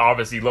Disney are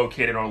obviously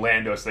located in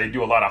Orlando, so they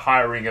do a lot of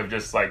hiring of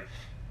just like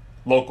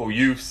local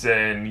youths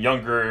and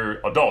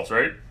younger adults,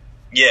 right?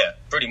 Yeah,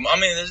 pretty much. I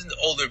mean, there's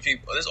older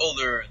people, there's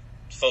older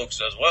folks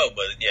as well,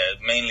 but yeah,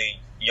 mainly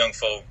young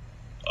folk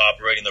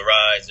operating the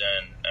rides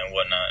and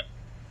whatnot.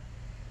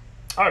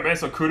 All right, man.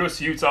 So kudos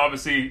to you to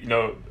obviously, you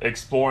know,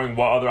 exploring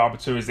what other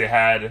opportunities they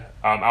had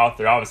out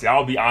there. Obviously,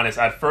 I'll be honest.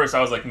 At first,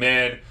 I was like,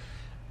 man,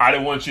 I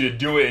didn't want you to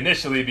do it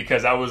initially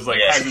because I was like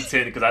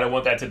hesitant because I didn't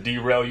want that to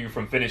derail you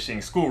from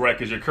finishing school, right?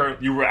 Because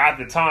you were at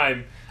the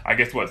time, I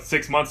guess,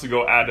 6 months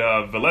ago at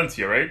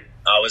Valencia, right?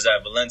 I was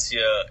at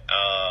Valencia.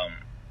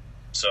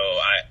 So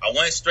I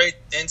went straight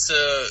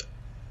into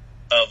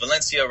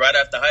Valencia right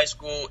after high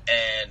school,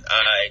 and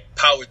I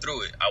powered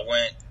through it.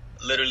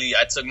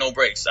 I took no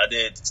breaks. I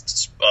did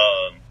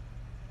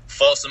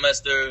fall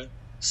semester,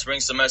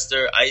 spring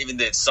semester. I even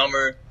did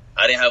summer.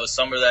 I didn't have a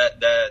summer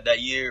that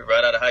year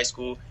right out of high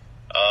school.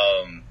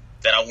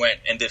 Then I went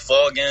and did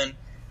fall again,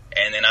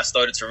 and then I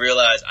started to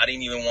realize I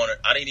didn't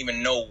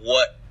even know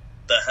what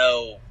the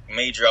hell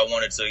major I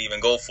wanted to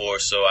even go for.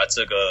 So I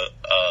took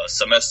a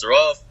semester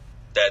off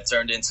that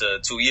turned into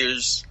 2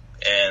 years,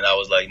 and I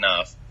was like,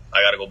 nah,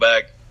 I got to go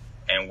back,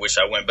 and wish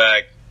I went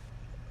back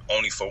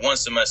only for 1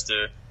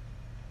 semester.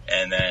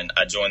 And then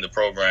I joined the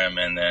program,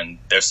 and then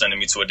they're sending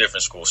me to a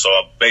different school. So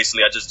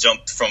basically, I just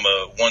jumped from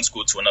one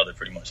school to another,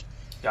 pretty much.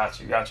 Got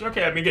you.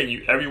 Okay, I mean,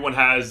 again, everyone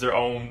has their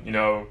own, you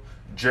know,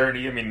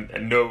 journey. I mean,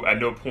 at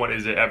no point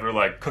is it ever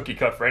like cookie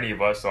cut for any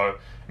of us. So,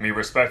 I mean,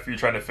 respect for you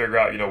trying to figure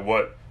out, you know,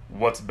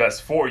 what's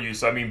best for you.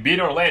 So, I mean, being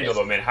in Orlando,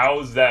 though, man, how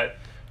is that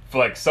for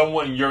like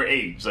someone your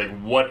age? Like,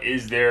 what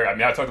is there? I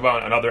mean, I talked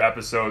about in other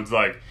episodes,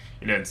 like,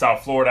 you know, in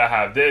South Florida, I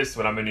have this.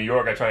 When I'm in New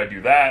York, I try to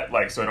do that.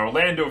 Like, so in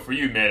Orlando, for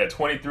you, man, a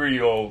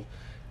 23-year-old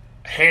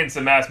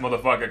handsome-ass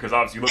motherfucker, because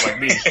obviously you look like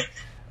me.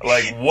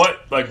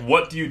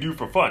 What do you do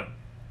for fun?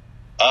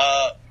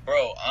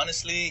 Bro,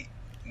 honestly,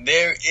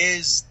 there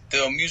is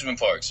the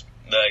amusement parks.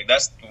 Like,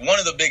 that's one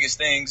of the biggest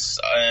things,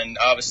 and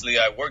obviously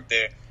I work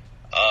there.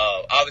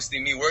 Obviously,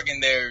 me working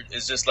there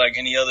is just like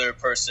any other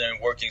person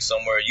working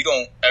somewhere. You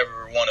don't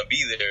ever want to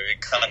be there. It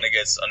kind of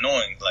gets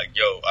annoying. Like,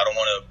 yo, I don't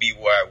want to be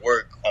where I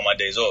work on my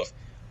days off.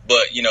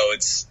 But, you know,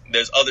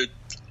 there's other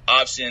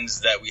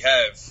options that we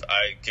have.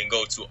 I can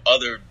go to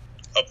other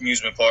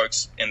amusement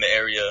parks in the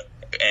area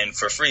and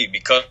for free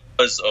because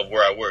of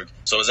where I work.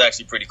 So it's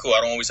actually pretty cool.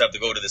 I don't always have to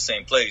go to the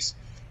same place.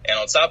 And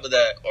on top of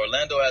that,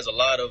 Orlando has a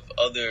lot of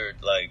other,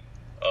 like,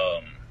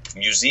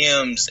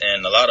 museums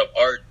and a lot of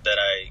art that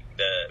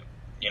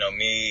you know,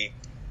 me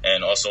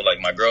and also like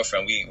my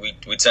girlfriend,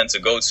 we tend to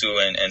go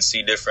to and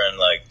see different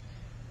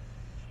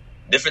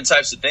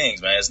types of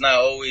things, man. It's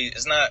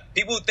not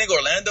people think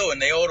Orlando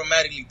and they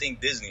automatically think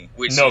Disney,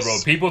 which no, bro,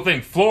 people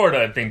think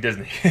Florida and think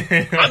Disney.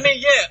 I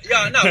mean,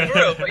 yeah, no, for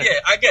real, but yeah,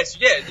 I guess,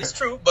 yeah, it's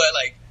true, but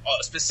like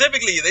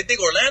specifically, they think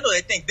Orlando,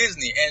 they think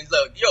Disney, and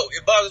look, yo,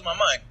 it boggles my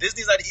mind.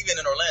 Disney's not even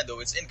in Orlando;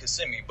 it's in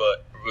Kissimmee.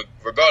 But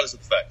regardless of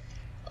the fact,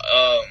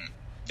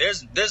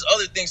 there's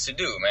other things to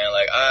do, man.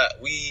 Like I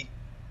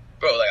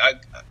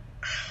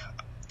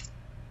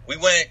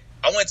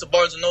went to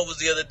Barnes and Nobles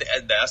the other day.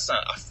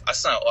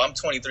 I'm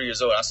 23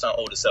 years old. I sound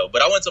old as hell.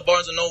 But I went to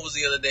Barnes and Nobles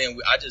the other day,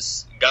 and I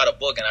just got a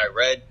book and I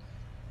read.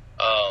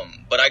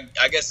 But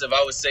I guess if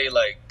I would say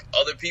like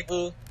other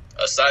people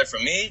aside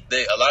from me,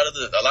 a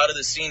lot of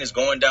the scene is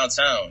going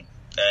downtown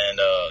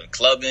and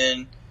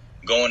clubbing,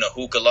 going to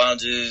hookah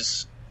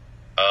lounges.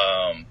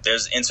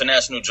 There's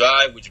International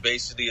Drive, which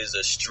basically is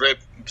a strip.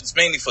 It's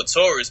mainly for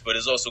tourists, but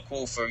it's also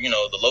cool for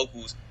the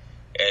locals.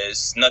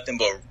 It's nothing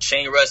but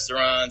chain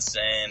restaurants,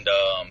 and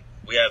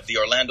we have the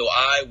Orlando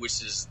Eye,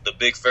 which is the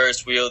big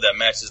Ferris wheel that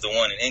matches the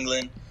one in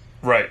England.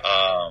 Right.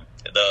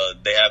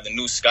 They have the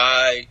new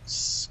Sky.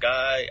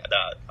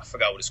 I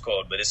forgot what it's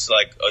called, but it's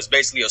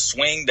basically a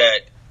swing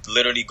that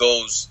literally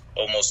goes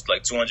almost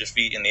like 200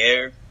 feet in the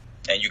air,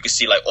 and you can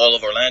see like all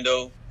of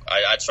Orlando.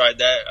 I tried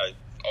that. I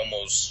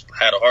almost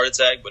had a heart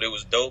attack, but it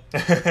was dope.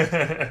 But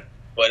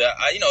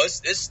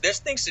there's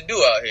things to do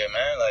out here,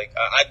 man. Like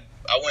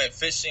I went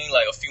fishing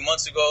like a few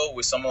months ago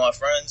with some of my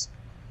friends,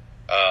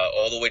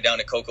 all the way down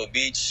to Cocoa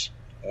Beach.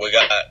 We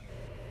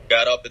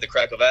got up at the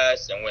crack of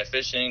ass and went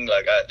fishing.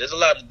 Like there's a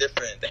lot of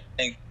different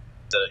things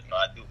that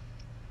I do.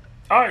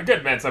 All right,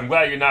 good, man. So I'm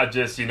glad you're not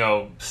just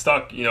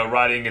stuck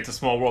riding It's a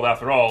Small World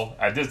After All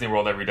at Disney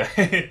World every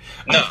day.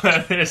 No,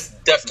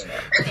 definitely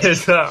not.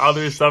 There's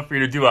other stuff for you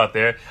to do out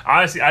there.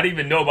 Honestly, I didn't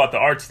even know about the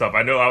art stuff.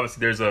 I know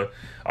obviously there's a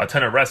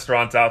ton of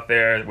restaurants out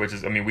there, which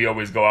is, we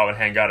always go out and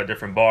hang out at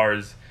different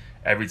bars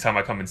every time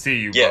I come and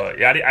see you. Yeah. But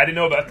yeah, I didn't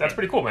know about that. That's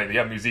pretty cool, man. You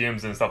have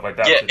museums and stuff like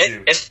that. Yeah,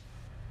 it's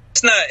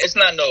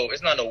not no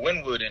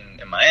Wynwood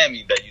in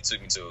Miami that you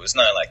took me to. It's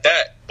not like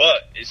that,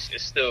 but it's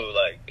still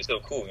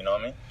cool. You know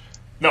what I mean?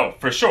 No,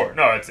 for sure.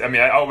 No,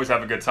 I always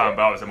have a good time,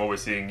 but obviously I'm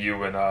always seeing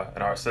you and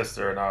our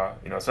sister,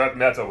 and so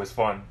that's always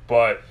fun.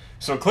 But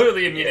so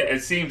clearly,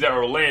 it seems that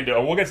Orlando,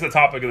 and we'll get to the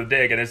topic of the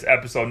day again. It's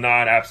episode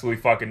 9,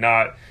 absolutely fucking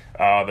not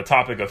the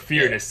topic of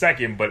fear in a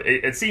second, but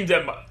it seems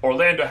that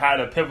Orlando had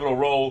a pivotal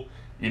role,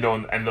 and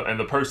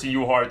the person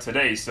you are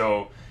today.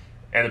 So,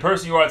 and the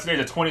person you are today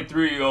is a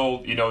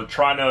 23-year-old,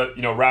 trying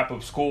to wrap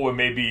up school and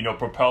maybe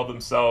propel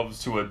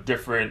themselves to a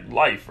different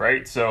life,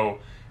 right? So.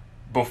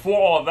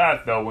 Before all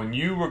that, though, when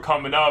you were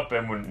coming up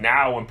and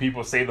when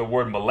people say the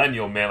word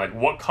millennial, man, like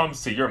what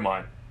comes to your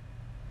mind?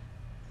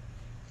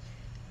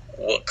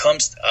 What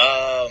comes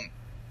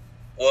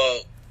well,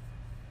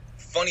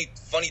 funny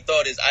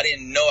thought is I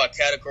didn't know I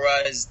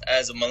categorized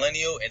as a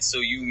millennial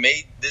until you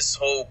made this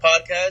whole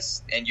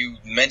podcast and you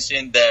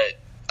mentioned that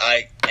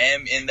I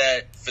am in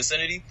that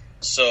vicinity.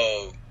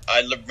 So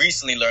I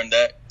recently learned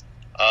that.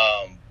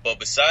 But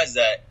besides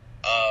that,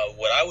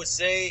 what I would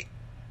say,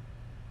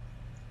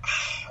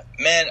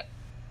 man,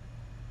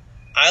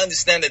 I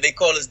understand that they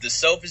call us the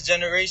selfish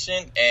generation,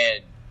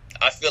 and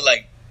I feel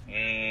like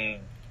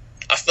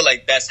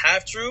that's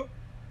half true,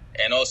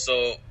 and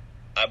also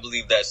I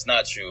believe that's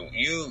not true.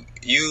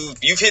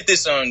 You've hit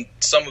this on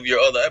some of your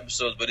other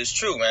episodes, but it's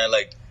true, man.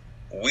 Like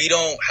we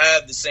don't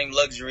have the same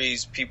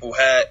luxuries people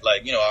had,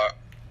 like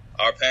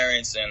our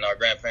parents and our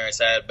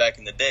grandparents had back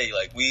in the day.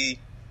 Like we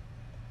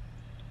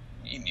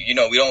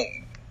don't.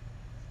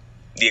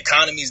 The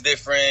economy's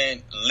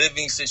different.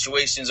 Living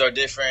situations are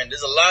different.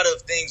 There's a lot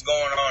of things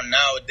going on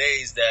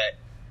nowadays that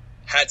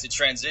had to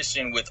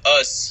transition with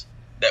us,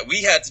 that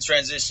we had to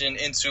transition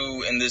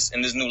into in this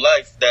new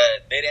life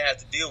that they didn't have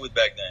to deal with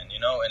back then.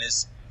 And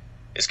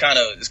it's kind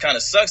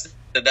of sucks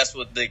that that's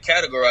what they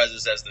categorize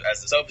us as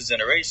the selfish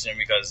generation,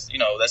 because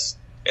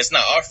it's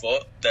not our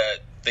fault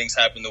that things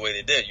happen the way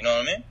they did. You know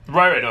what I mean?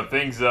 Right. No,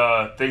 things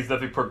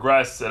definitely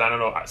progress, and I don't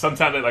know.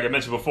 Sometimes, like I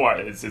mentioned before,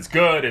 it's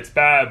good, it's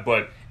bad,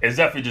 but it's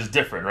definitely just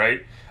different,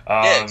 right?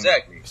 Yeah,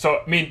 exactly.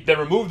 So, then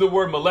remove the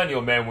word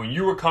millennial, man. When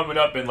you were coming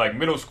up in like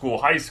middle school,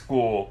 high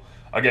school,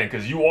 again,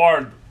 because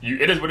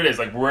it is what it is.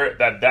 Like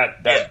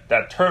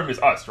that term is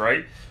us,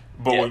 right?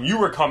 But when you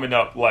were coming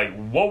up, like,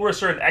 what were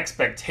certain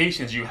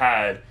expectations you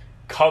had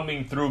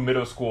coming through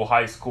middle school,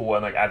 high school,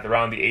 and like at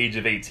around the age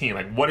of 18?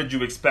 Like, what did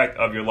you expect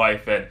of your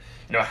life, and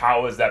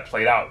how has that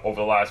played out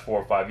over the last 4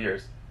 or 5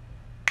 years?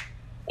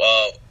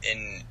 Well,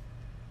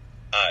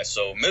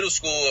 so middle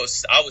school,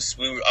 I was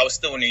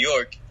still in New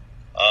York,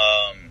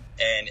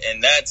 and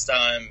in that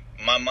time,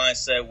 my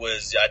mindset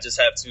was I just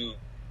have to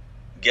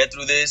get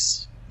through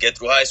this, get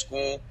through high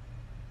school,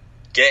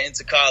 get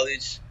into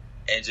college,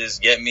 and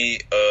just get me,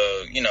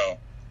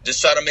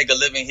 just try to make a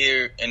living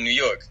here in New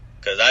York.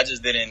 Because I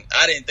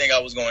didn't think I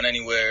was going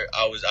anywhere.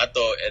 I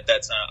thought at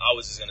that time I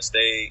was just gonna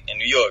stay in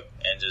New York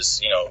and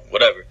just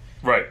whatever.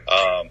 Right.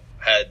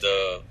 Had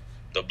the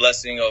the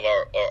blessing of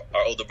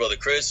our older brother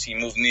Chris, he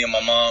moved me and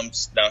my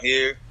mom's down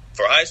here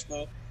for high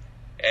school,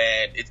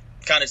 and it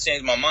kind of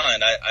changed my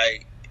mind.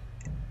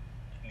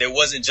 There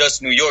wasn't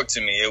just New York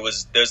to me.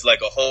 There's a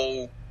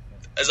whole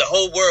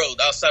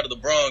world outside of the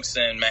Bronx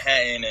and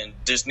Manhattan and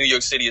just New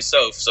York City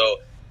itself. So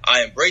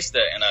I embraced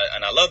that, and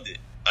I loved it.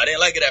 I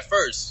didn't like it at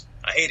first.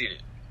 I hated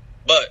it,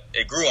 but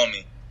it grew on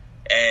me,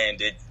 and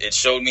it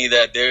showed me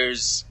that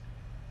there's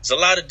a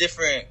lot of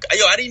different.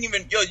 I didn't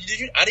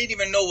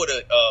even know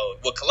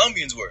what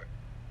Colombians were.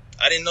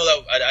 I didn't know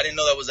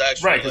that was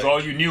actually right, because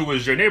all you knew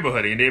was your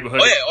neighborhood. Your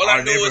neighborhood,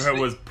 our neighborhood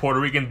was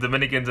Puerto Ricans,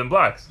 Dominicans, and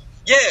blacks.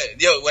 Yeah,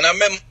 when I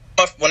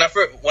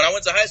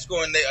went to high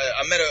school and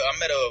I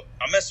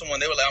met someone,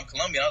 they were like, I'm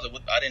Colombian. I was like,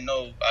 what? I didn't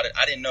know.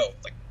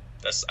 Like,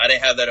 I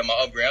didn't have that in my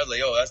upbringing. I was like,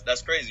 yo,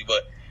 that's crazy.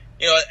 But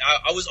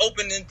I was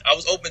open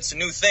to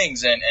new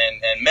things and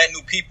met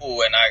new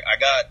people, and I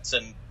got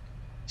to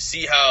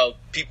see how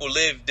people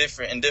live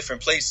in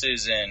different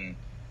places, and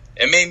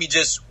it made me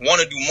just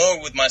want to do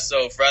more with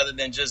myself rather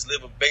than just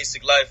live a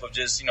basic life of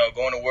just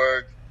going to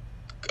work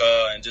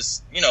and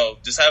just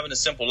having a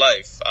simple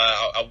life.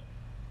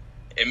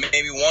 It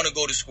made me want to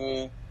go to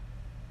school,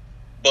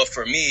 but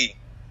for me,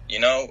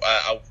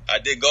 I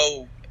did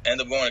end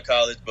up going to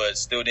college, but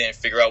still didn't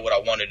figure out what I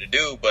wanted to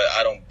do. But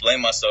I don't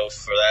blame myself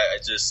for that.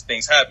 It just,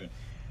 things happen.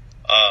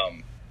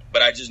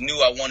 But I just knew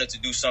I wanted to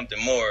do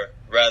something more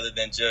rather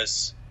than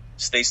just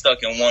stay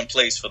stuck in one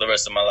place for the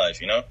rest of my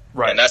life,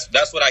 Right. And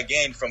that's what I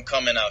gained from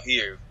coming out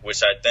here,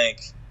 which I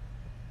thank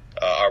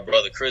our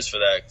brother Chris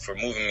for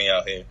moving me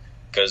out here,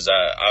 because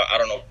I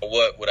don't know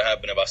what would have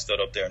happened if I stood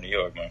up there in New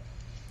York, man.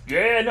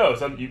 Yeah, no.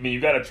 So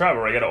you got to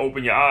travel, right? You got to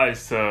open your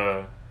eyes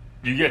to.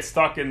 You get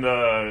stuck in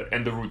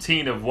the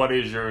routine of what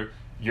is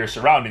your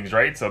surroundings,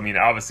 right? So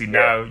obviously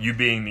now you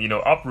being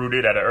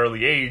uprooted at an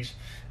early age,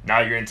 now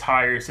your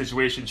entire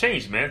situation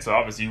changed, man. So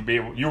obviously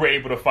you were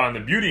able to find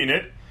the beauty in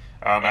it.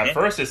 At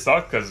first it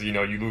sucked because you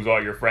lose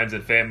all your friends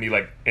and family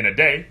like in a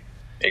day.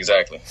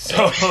 Exactly.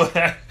 So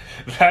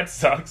that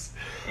sucks.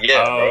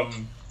 Yeah, bro.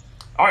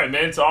 All right,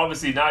 man. So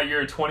obviously now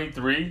you're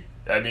 23.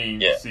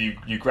 So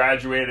you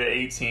graduated at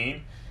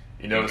 18.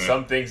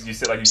 Some things you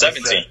said, like you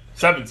 17. Said,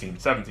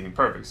 17,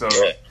 perfect. So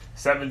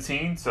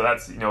 17, so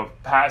that's,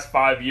 past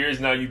 5 years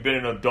now you've been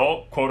an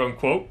adult, quote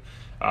unquote.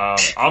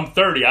 I'm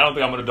 30. I don't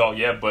think I'm an adult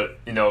yet, but,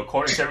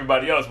 according to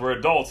everybody else, we're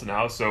adults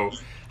now. So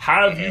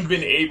how have you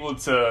been able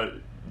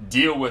to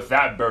deal with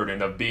that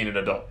burden of being an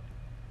adult?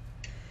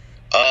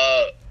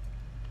 I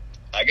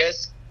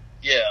guess,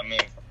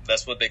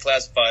 that's what they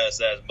classify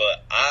us as,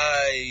 but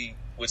I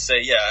would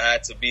say, I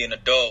had to be an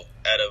adult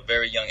at a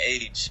very young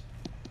age.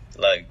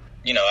 Like,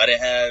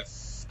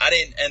 I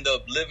didn't end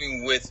up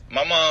living with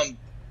my mom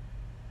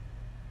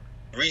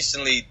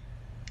recently.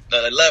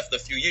 Left a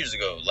few years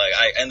ago. Like,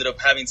 I ended up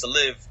having to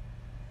live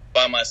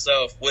by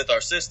myself with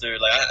our sister.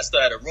 Like, I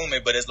still had a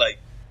roommate, but it's like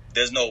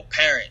there's no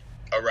parent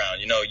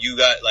around. You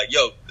got like,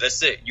 yo,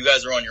 that's it. You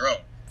guys are on your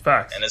own.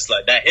 Facts. And it's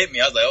like that hit me.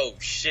 I was like, oh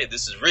shit,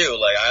 this is real.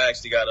 Like, I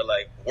actually gotta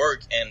like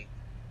work and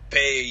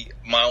pay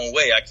my own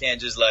way. I can't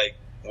just like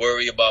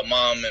worry about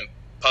mom and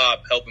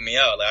pop helping me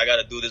out. Like, I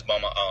gotta do this by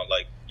my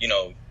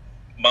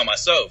by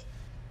myself.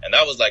 And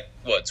that was like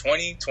what,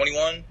 20,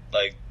 21?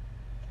 Like,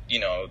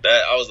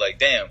 that I was like,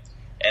 damn.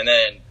 And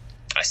then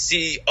I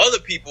see other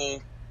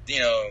people,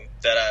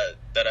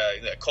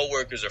 that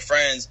coworkers or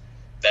friends,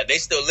 that they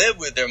still live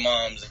with their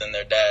moms and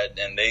their dad,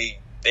 and they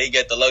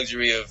get the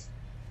luxury of,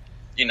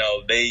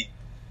 they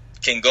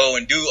can go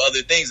and do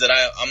other things that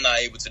I'm not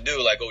able to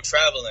do, like go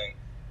traveling,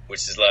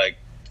 which is like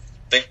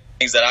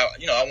things that I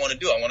want to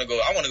do. I want to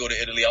go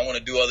to Italy. I want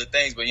to do other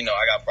things, but I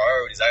got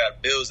priorities. I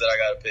got bills that I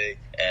got to pay,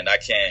 and I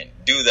can't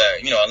do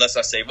that, unless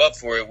I save up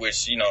for it,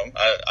 which,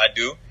 I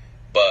do,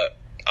 but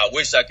I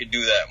wish I could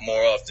do that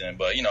more often.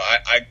 But,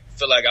 I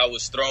feel like I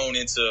was thrown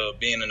into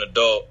being an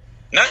adult,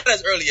 not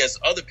as early as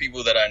other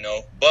people that I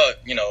know,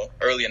 but,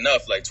 early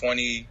enough, like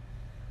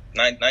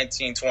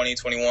 19, 20,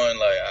 21,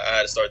 like I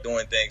had to start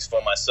doing things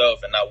for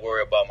myself and not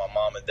worry about my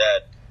mom and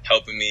dad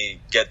helping me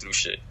get through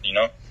shit,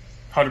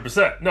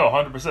 100%. No,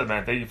 100%,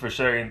 man. Thank you for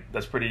sharing.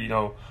 That's pretty,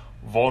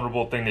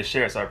 vulnerable thing to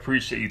share. So I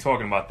appreciate you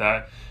talking about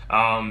that.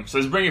 So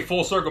let's bring it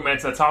full circle, man,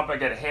 to the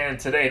topic at hand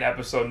today in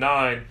episode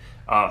 9,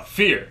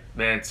 fear,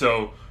 man.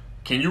 So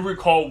can you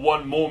recall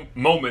one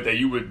moment that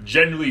you were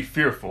genuinely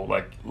fearful,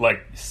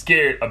 like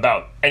scared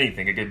about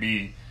anything? It could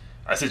be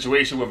a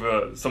situation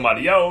with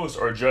somebody else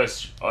or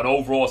just an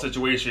overall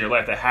situation in your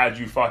life that had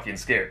you fucking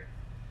scared.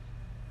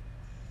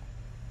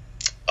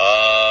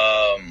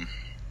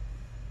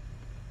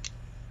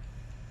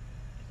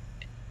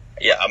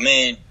 Yeah,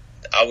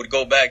 I would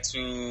go back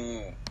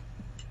to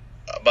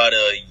about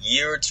a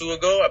year or two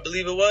ago, I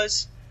believe it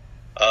was.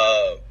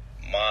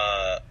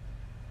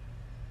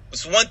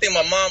 It's one thing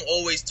my mom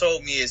always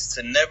told me is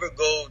to never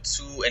go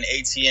to an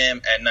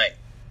ATM at night.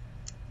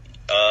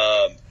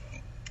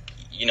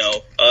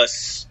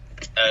 Us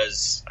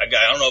as I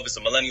don't know if it's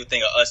a millennial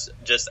thing or us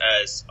just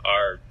as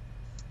our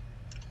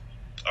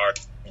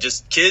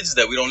just kids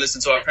that we don't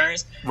listen to our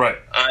parents. Right.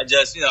 I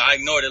just, I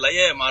ignored it. Like,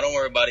 yeah, ma, don't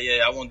worry about it.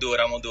 Yeah, I won't do it.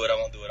 I won't do it. I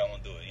won't do it. I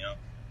won't do it.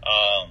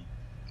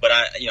 But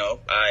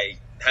I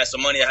had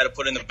some money I had to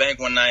put in the bank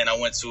one night, and I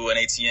went to an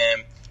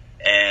ATM,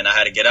 and I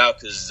had to get out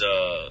because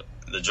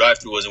the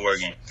drive-thru wasn't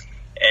working.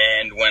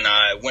 And when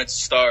I went to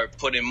start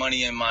putting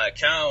money in my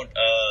account,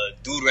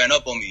 dude ran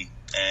up on me,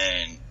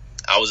 and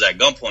I was at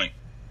gunpoint.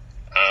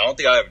 I don't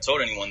think I ever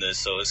told anyone this,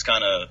 so it's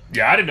kind of...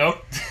 Yeah, I didn't know.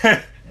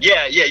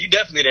 yeah, you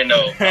definitely didn't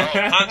know.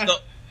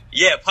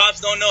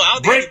 Pops don't know. I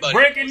don't think anybody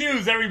breaking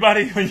news,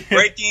 everybody.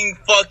 Breaking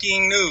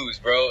fucking news,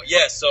 bro.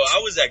 Yeah, so I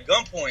was at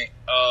gunpoint,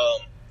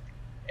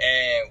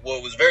 and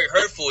what was very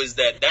hurtful is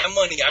that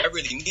money I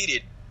really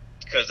needed,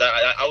 because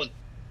I was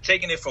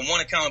taking it from one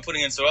account and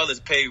putting it into others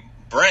to pay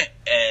Brent,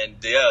 and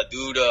yeah,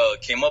 dude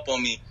came up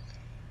on me.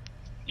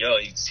 Yo,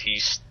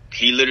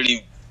 he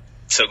literally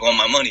took all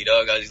my money,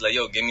 dog. He's like,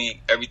 yo, give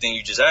me everything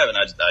you just have, and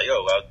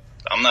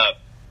I'm not,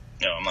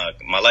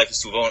 my life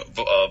is too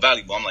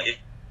valuable. I'm like,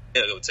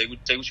 yeah, go take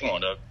what you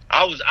want, dog.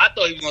 I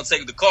thought he was gonna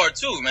take the car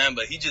too, man,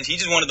 but he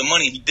just wanted the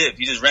money. He dipped.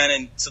 He just ran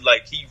into,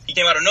 like, he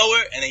came out of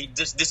nowhere and he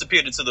just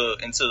disappeared into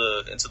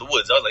the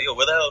woods. I was like, yo,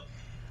 where the hell?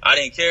 I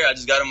didn't care. I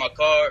just got in my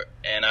car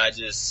and I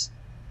just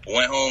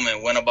went home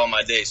and went about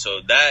my day.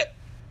 So that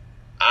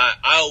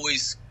I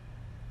always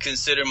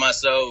consider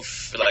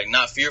myself like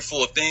not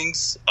fearful of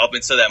things up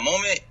until that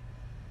moment.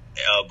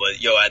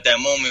 But yo, at that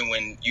moment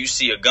when you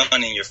see a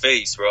gun in your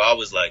face, bro, I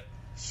was like,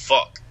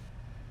 fuck.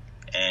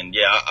 And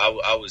yeah,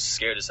 I was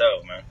scared as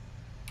hell, man.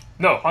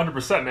 No,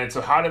 100%, man.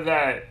 So how did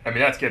that... I mean,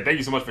 that's good. Thank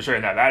you so much for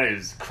sharing that. That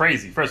is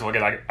crazy. First of all,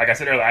 again, like I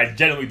said earlier, I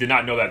genuinely did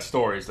not know that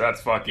story. So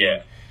that's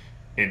fucking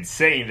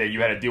insane that you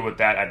had to deal with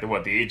that at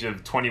the age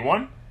of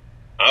 21?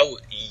 I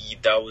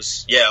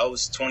was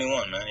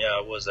 21, man. Yeah,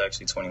 I was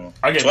actually 21.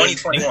 Again,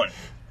 21.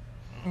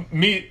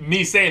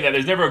 Me saying that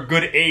there's never a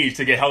good age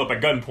to get held up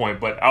at gunpoint,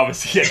 but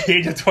obviously at the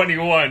age of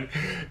 21,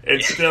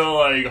 it's still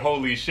like,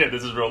 holy shit,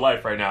 this is real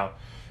life right now.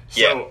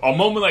 So a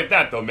moment like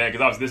that, though, man,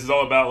 because obviously this is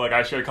all about, like,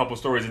 I shared a couple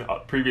stories in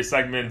previous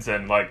segments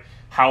and, like,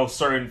 how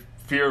certain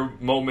fear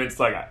moments,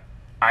 like,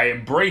 I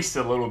embraced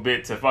a little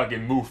bit to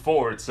fucking move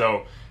forward.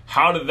 So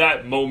how did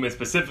that moment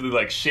specifically,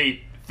 like,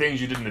 shape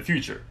things you did in the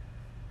future?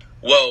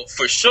 Well,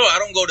 for sure, I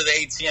don't go to the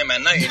ATM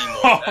at night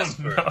anymore.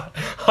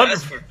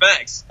 That's for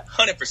facts.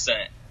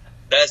 100%.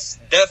 That's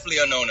definitely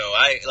a no-no.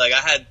 I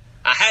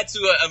had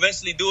to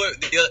eventually do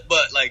it,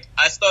 but, like,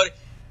 I started...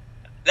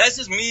 That's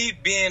just me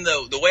being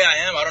the way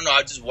I am. I don't know.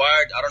 I just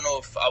wired. I don't know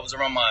if I was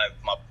around my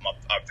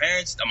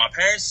parents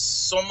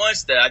so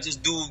much that I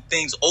just do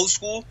things old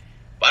school.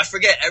 But I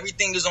forget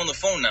everything is on the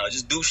phone now. I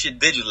just do shit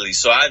digitally.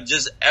 So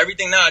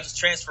everything now I just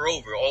transfer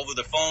over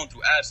the phone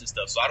through apps and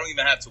stuff. So I don't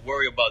even have to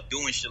worry about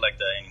doing shit like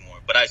that anymore.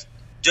 But I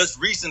just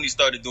recently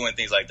started doing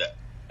things like that.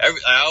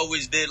 I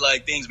always did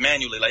like things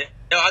manually. Like,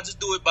 I just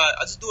do it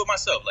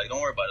myself. Like,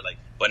 don't worry about it. Like,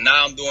 but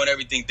now I'm doing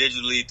everything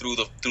digitally through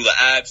the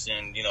apps,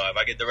 and if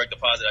I get direct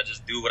deposit, I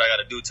just do what I got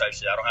to do type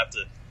shit. I don't have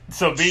to.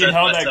 So being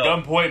held at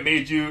gunpoint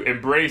made you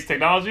embrace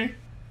technology?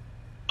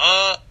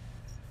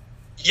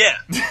 Yeah,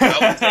 I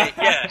would say,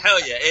 yeah, hell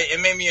yeah.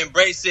 It made me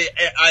embrace it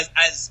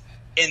as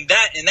in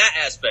that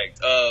aspect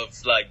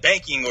of like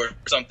banking or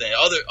something.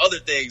 Other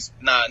things,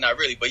 not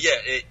really. But yeah,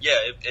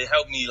 it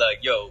helped me like,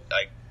 yo,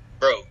 like,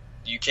 bro,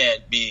 you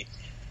can't be,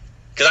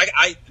 because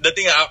I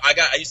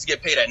used to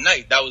get paid at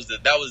night. That was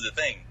the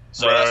thing.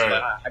 So right.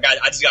 That's like,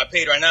 I just got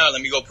paid right now.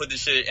 Let me go put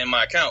this shit in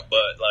my account.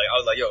 But like, I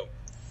was like, yo,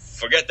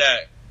 forget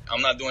that.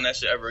 I'm not doing that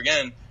shit ever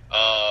again.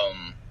 I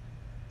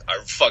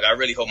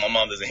really hope my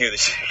mom doesn't hear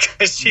this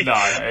shit.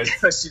 I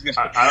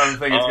don't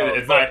think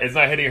it's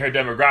not hitting her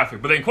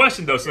demographic. But then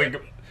question though, so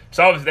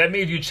obviously that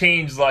made you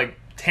change like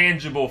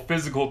tangible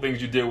physical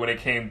things you did when it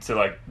came to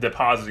like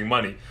depositing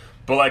money.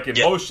 But like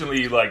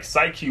emotionally, like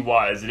psyche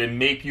wise, did it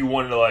make you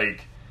want to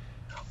like?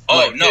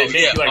 Did it make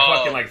you like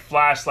fucking like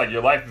flash like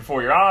your life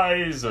before your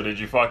eyes, or did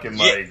you fucking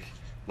like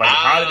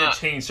how did it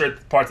change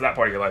certain parts of that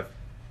part of your life?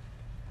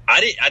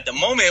 I did at the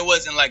moment. It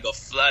wasn't like a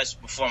flash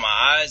before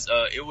my eyes.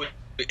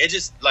 It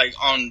just like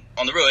on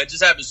the real. It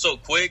just happened so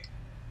quick.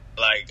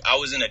 Like I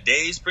was in a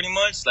daze pretty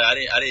much. Like I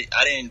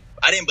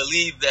didn't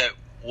believe that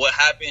what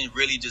happened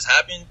really just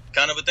happened,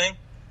 kind of a thing.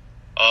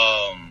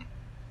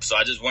 So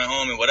I just went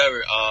home and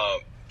whatever.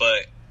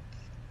 But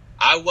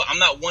I'm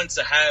not one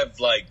to have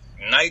like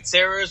night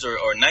terrors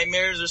or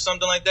nightmares or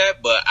something like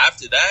that. But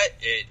after that,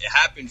 it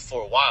happened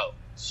for a while.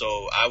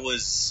 So I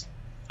would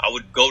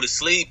go to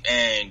sleep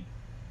and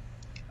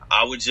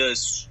I would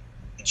just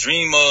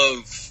dream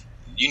of,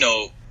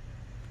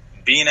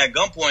 being at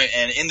gunpoint,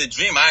 and in the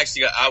dream, I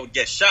would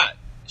get shot.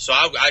 So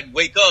I'd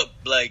wake up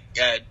like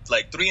at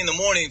like 3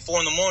 a.m, 4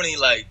 a.m,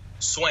 like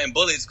sweating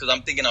bullets because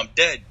I'm thinking I'm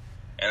dead,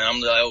 and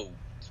I'm like, oh,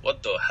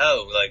 what the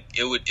hell? Like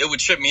it would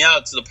trip me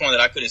out to the point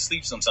that I couldn't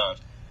sleep sometimes.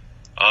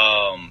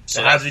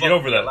 So how did you get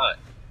over that?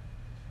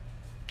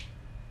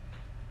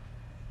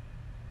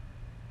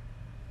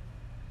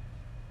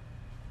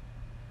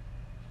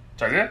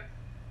 Sorry, yeah?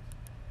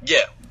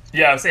 Yeah.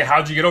 Yeah, I was saying,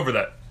 how'd you get over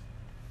that?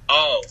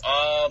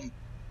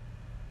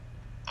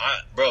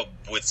 Bro,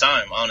 with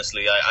time,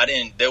 honestly, I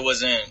didn't. There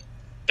wasn't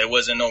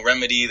no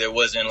remedy. There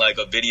wasn't like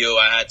a video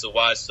I had to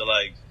watch to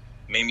like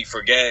make me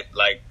forget.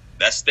 Like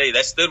that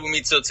stood with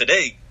me till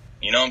today.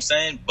 You know what I'm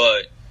saying?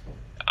 But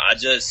I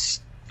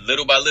just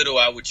little by little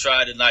I would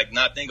try to like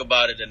not think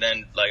about it, and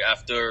then like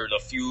after a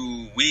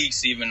few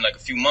weeks, even like a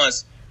few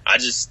months, I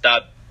just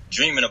stopped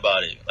dreaming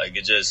about it. Like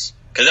it just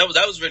because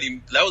that was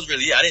really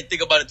it. I didn't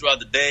think about it throughout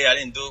the day. I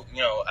didn't do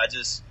I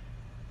just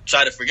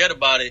try to forget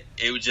about it.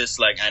 It was just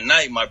like at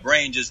night my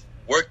brain just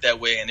worked that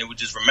way, and it would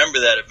just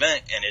remember that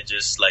event, and it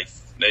just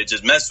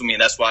messed with me,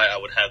 and that's why I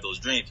would have those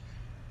dreams.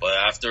 But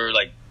after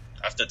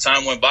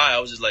time went by, I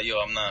was just like, yo,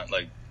 I'm not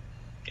like.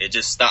 It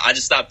just stopped. I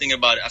just stopped thinking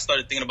about it. I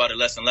started thinking about it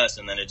less and less,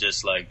 and then it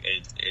just like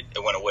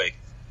it went away.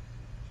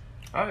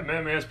 All right,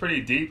 man, it's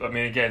pretty deep. I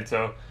mean, again,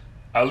 so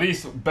at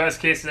least best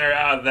case scenario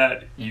out of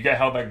that, you get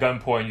held at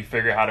gunpoint, you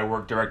figure out how to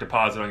work direct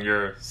deposit on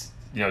your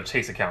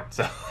Chase account.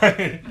 So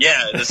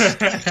yeah,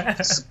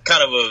 it's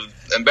kind of an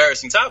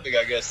embarrassing topic,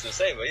 I guess, to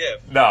say, but yeah.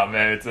 No,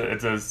 man,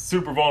 it's a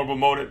super vulnerable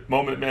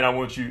moment, man. I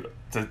want you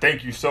to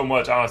thank you so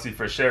much, honestly,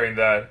 for sharing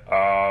that.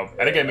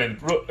 And again, man,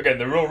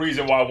 the real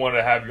reason why I wanted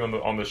to have you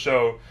on the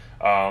show.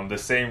 The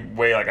same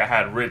way like I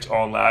had Rich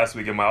on last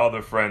week and my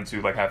other friends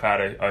who like have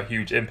had a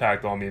huge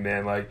impact on me,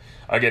 man. Like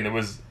again, it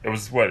was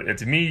what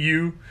it's me,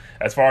 you.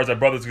 As far as our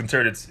brothers are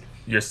concerned, it's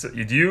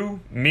you,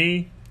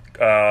 me,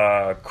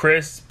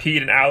 Chris,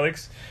 Pete, and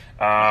Alex.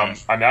 I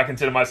mean, I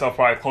consider myself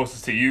probably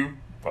closest to you.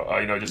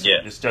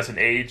 Just in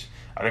age.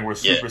 I think we're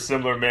super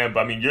similar, man. But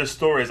I mean, your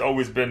story has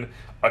always been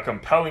a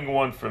compelling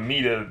one for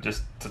me to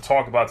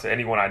talk about to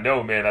anyone I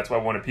know, man. That's why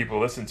I wanted people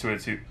to listen to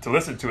it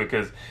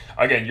because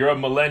again, you're a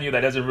millennial that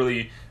doesn't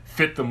really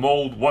fit the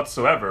mold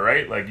whatsoever,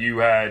 right? Like you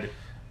had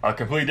a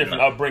completely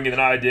different upbringing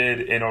than I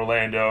did in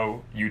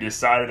Orlando. You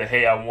decided that,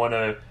 hey, I want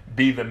to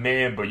be the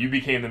man, but you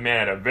became the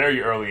man at a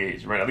very early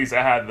age, right? At least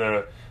I had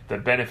the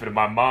benefit of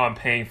my mom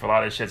paying for a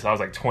lot of shit, so I was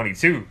like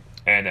 22.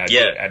 And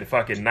at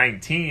fucking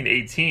 19,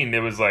 18, it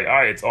was like, all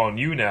right, it's on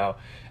you now.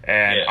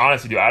 And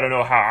honestly, dude, I don't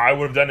know how I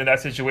would have done in that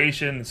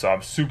situation. So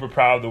I'm super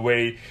proud of the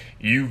way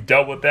you've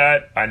dealt with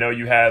that. I know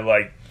you had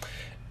like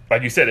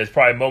you said, there's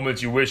probably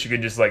moments you wish you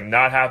could just like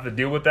not have to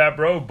deal with that,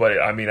 bro.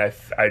 But I mean,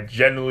 I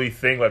generally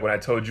think like when I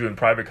told you in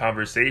private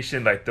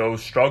conversation, like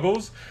those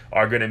struggles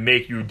are going to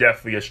make you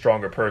definitely a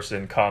stronger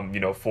person come,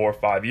 4 or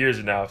 5 years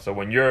from now. So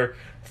when you're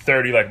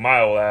 30, like my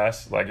old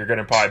ass, like you're going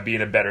to probably be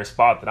in a better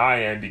spot than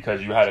I am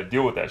because you had to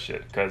deal with that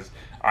shit. Because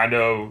I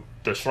know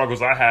the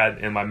struggles I had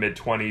in my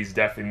mid-20s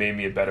definitely made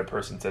me a better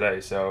person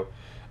today. So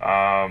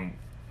I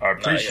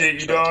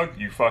appreciate you, dog.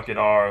 You fucking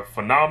are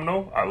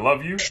phenomenal. I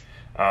love you.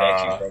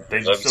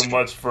 Thank you so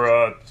much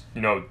for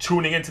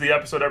tuning into the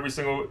episode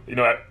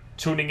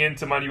tuning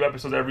into my new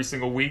episode every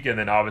single week, and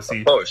then obviously,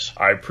 of course,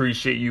 I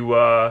appreciate you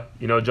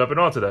jumping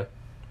on today.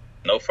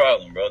 No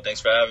problem, bro.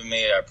 Thanks for having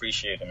me. I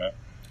appreciate it, man.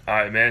 All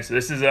right, man. So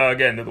this is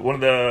again one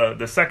of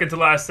the second to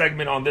last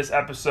segment on this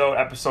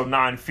episode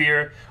 9,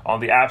 Fear, on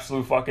the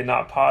Absolute Fucking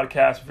Not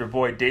podcast with your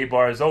boy Day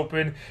Bar is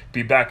Open.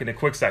 Be back in a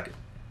quick second.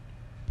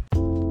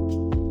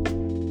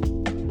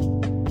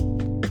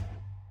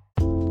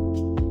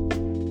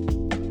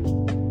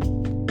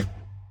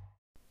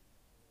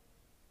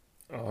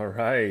 All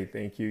right,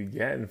 thank you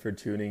again for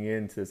tuning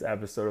in to this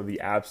episode of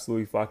the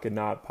Absolutely Fucking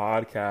Not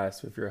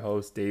podcast with your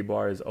host, Day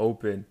Bar is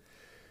Open.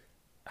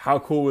 How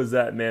cool was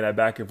that, man? I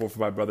back and forth with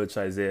my brother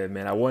Chiseah,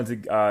 man. I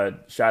wanted to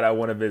shout out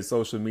one of his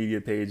social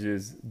media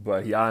pages,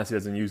 but he honestly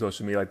doesn't use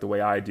social media like the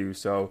way I do,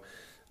 so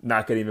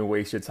not gonna even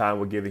waste your time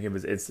with giving you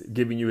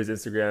his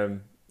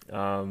Instagram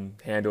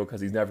handle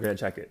because he's never gonna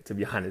check it, to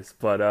be honest.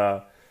 But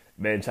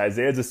man,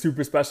 Chiseah is a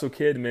super special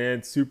kid,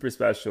 man. Super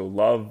special.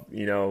 Love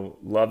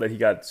that he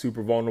got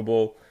super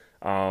vulnerable.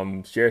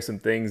 Share some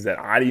things that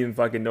I didn't even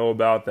fucking know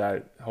about.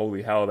 That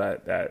holy hell,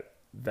 that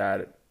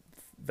the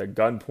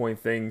gunpoint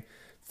thing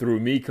threw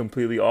me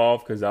completely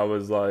off because I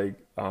was like,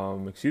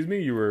 excuse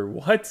me, you were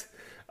what?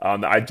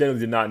 I generally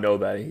did not know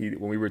that.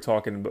 When we were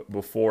talking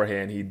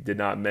beforehand, he did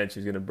not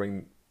mention he's going to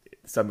bring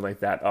something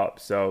like that up.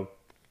 So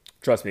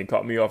trust me, it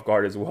caught me off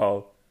guard as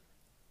well.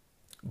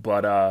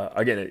 But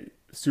again,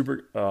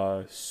 super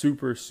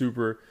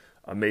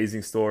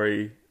amazing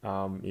story.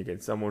 Again,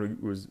 someone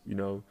who was,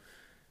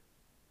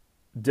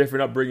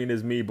 different upbringing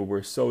as me, but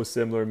we're so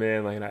similar,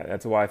 man. Like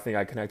that's why I think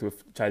I connect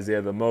with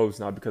Chiseah the most,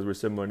 not because we're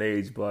similar in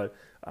age, but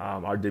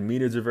our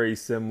demeanors are very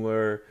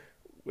similar.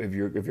 If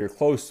you're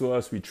close to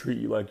us, we treat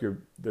you like you're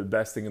the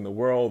best thing in the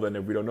world, and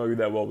if we don't know you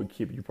that well, we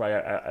keep you probably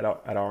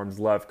at arm's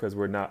length because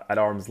we're not at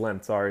arm's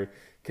length. Sorry,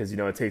 because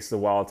it takes a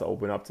while to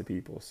open up to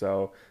people.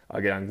 So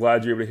again, I'm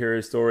glad you're able to hear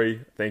his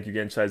story. Thank you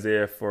again,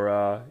 Chiseah,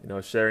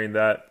 for sharing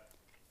that.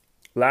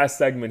 Last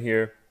segment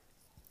here.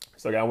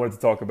 So again, I wanted to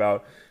talk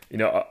about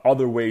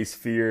other ways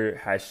fear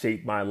has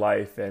shaped my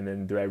life, and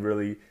then do I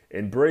really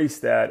embrace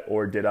that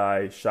or did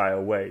I shy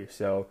away?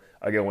 So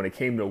again, when it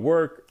came to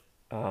work,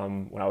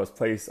 when I was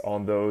placed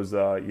on those,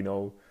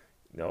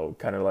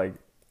 kind of like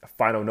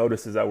final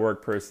notices at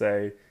work per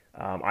se,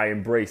 I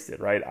embraced it,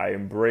 right? I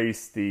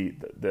embraced I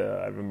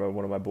remember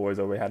one of my boys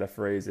always had a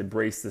phrase,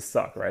 embrace the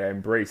suck, right? I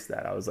embraced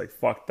that. I was like,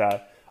 fuck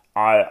that.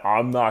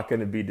 I'm not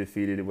going to be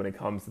defeated when it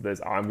comes to this.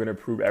 I'm going to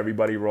prove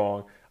everybody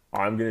wrong.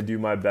 I'm going to do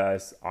my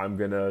best. I'm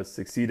going to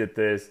succeed at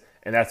this.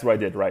 And that's what I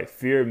did, right?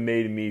 Fear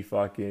made me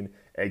fucking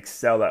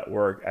excel at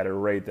work at a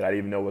rate that I didn't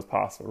even know was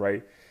possible,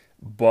 right?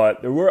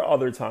 But there were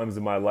other times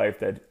in my life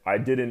that I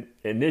didn't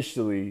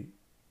initially,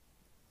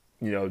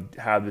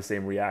 have the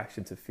same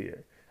reaction to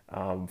fear.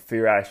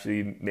 Fear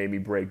actually made me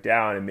break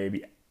down and made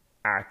me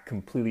act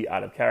completely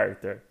out of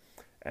character.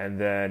 And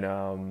then,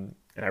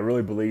 and I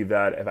really believe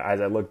that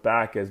as I look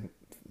back as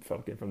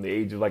from the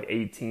age of like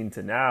 18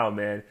 to now,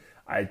 man,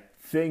 I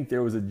think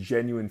there was a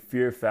genuine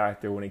fear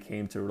factor when it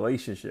came to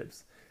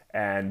relationships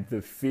and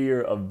the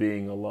fear of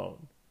being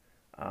alone.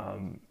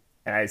 And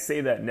I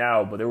say that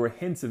now, but there were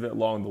hints of it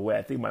along the way.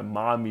 I think my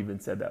mom even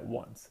said that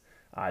once.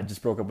 I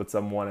just broke up with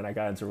someone and I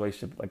got into a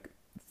relationship like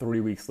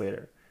 3 weeks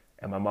later.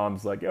 And my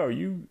mom's like, "Yo, are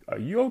you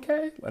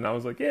okay?" And I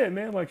was like, "Yeah,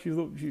 man. Like she's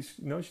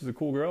a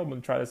cool girl. I'm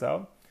gonna try this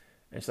out."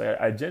 And she's like,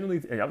 "I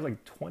genuinely," and I was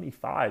like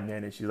 25,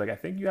 man. And she's like, "I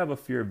think you have a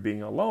fear of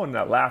being alone." And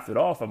I laughed it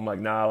off. I'm like,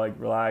 "Nah, like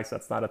relax.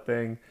 That's not a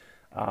thing."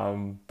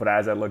 But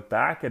as I look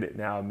back at it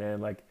now,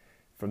 man, like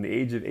from the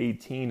age of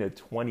 18 to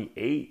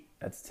 28,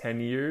 that's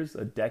 10 years,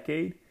 a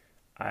decade.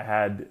 I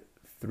had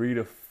 3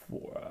 to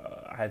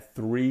 4. I had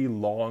 3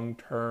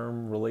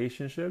 long-term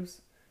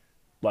relationships,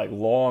 like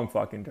long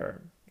fucking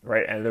term,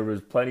 right? And there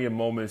was plenty of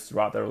moments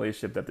throughout that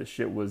relationship that the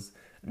shit was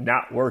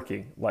not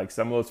working. Like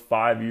some of those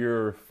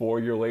 5-year or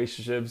 4-year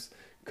relationships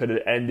could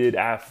have ended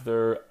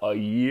after a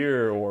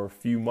year or a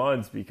few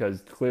months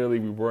because clearly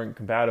we weren't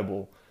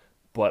compatible.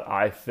 But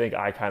I think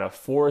I kind of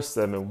forced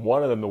them and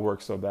wanted them to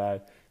work so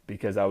bad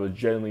because I was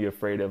genuinely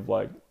afraid of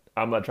like,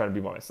 I'm not trying to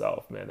be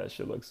myself, man. That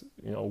shit looks,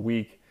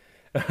 weak.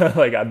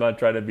 Like I'm not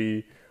trying to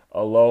be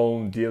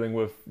alone dealing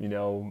with,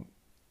 the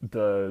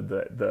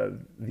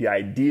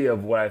idea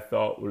of what I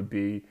thought would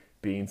be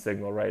being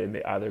single, right?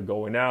 And either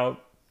going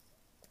out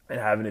and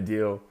having to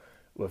deal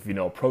with,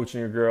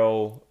 approaching a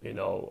girl,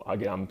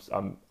 again,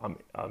 I'm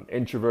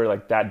introverted,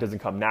 like that doesn't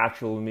come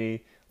natural to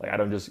me. Like I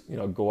don't just,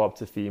 go up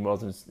to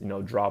females and just,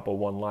 drop a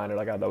one-liner.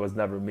 Like that was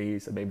never me.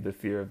 So maybe the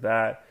fear of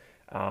that.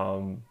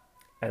 And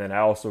then I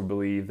also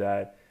believe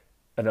that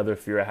another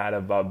fear I had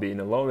about being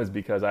alone is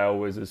because I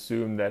always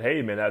assumed that,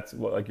 hey man, that's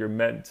what, like you're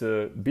meant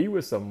to be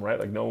with someone, right?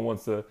 Like no one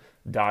wants to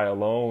die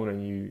alone.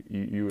 And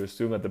you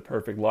assume that the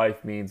perfect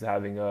life means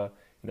having a,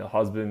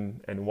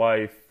 husband and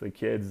wife, the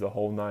kids, the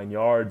whole 9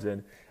 yards.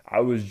 And I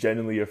was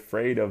genuinely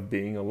afraid of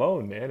being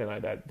alone, man. And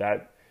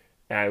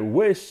I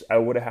wish I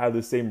would have had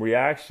the same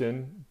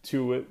reaction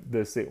to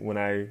it when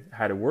I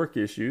had work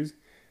issues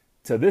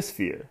to this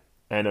fear.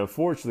 And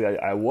unfortunately,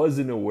 I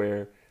wasn't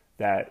aware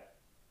that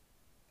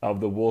of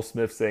the Will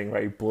Smith saying,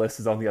 right, bliss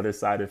is on the other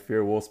side of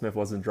fear. Will Smith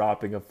wasn't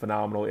dropping a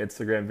phenomenal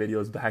Instagram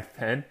videos back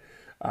then.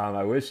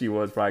 I wish he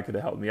was, probably could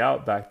have helped me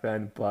out back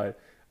then. But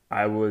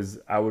I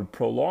would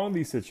prolong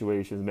these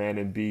situations, man,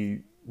 and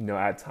be,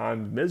 at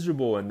times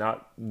miserable and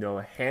not,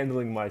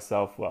 handling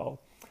myself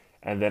well.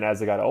 And then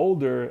as I got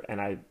older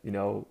and I,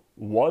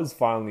 was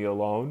finally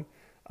alone,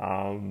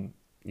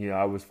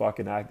 I was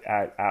fucking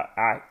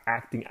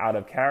acting out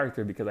of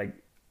character because I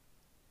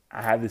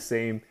had the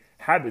same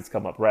habits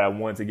come up, right? I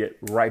wanted to get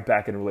right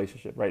back in a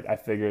relationship, right? I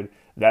figured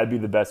that'd be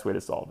the best way to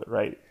solve it,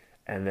 right?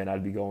 And then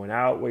I'd be going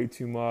out way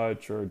too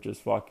much or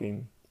just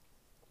fucking,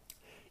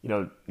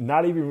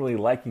 not even really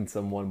liking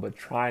someone, but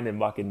trying to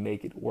fucking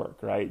make it work,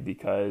 right?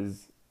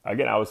 Because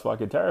again, I was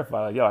fucking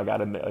terrified. Like, yo,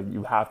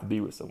 you have to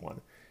be with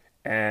someone.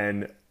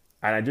 And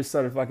I just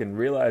started fucking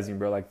realizing,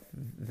 bro, like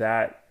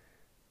that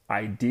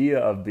idea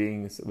of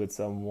being with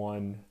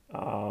someone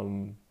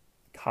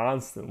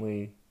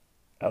constantly,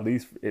 at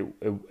least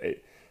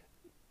it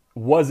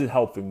wasn't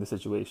helping the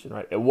situation,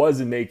 right? It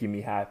wasn't making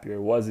me happier.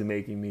 It wasn't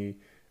making me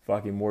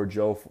fucking more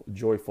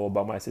joyful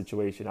about my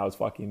situation. I was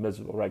fucking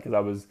miserable, right? Because I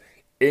was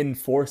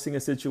enforcing a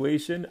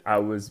situation. I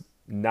was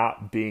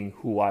not being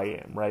who I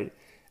am, right?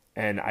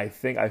 And I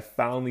think I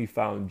finally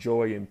found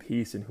joy and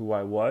peace in who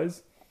I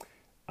was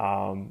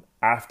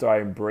after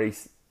I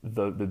embraced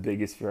the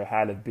biggest fear I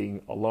had of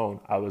being alone.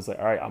 I was like,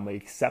 all right, I'm going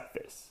to accept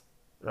this,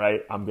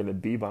 right? I'm going to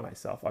be by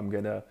myself. I'm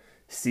going to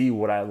see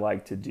what I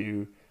like to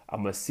do.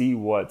 I'm going to see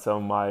what some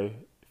of my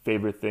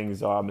favorite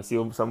things are. I'm going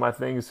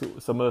to see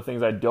some of the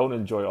things I don't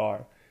enjoy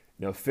are,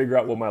 figure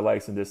out what my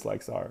likes and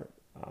dislikes are.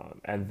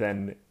 And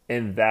then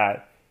in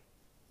that,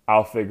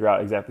 I'll figure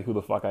out exactly who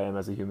the fuck I am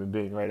as a human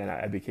being, right? And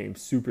I became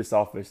super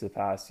selfish the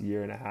past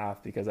year and a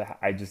half because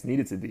I just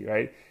needed to be,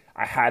 right?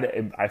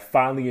 I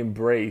finally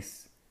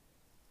embraced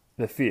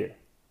the fear,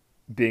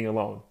 being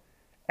alone.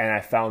 And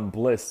I found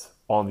bliss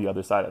on the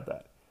other side of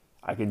that.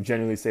 I can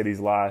genuinely say these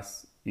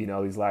last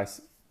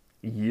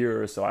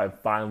year or so, I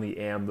finally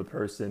am the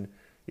person,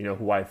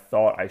 who I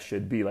thought I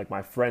should be. Like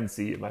my friends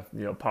see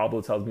it.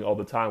 Pablo tells me all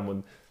the time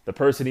when the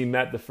person he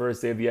met the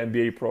first day of the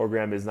MBA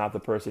program is not the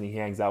person he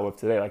hangs out with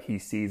today. Like he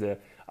sees a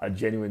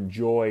genuine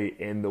joy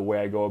in the way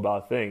I go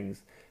about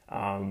things.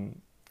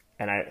 And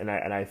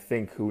I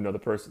think who, the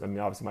person, I mean,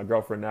 obviously my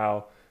girlfriend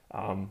now,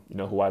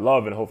 who I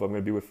love and hopefully I'm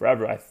going to be with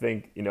forever. I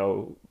think,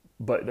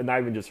 but not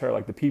even just her,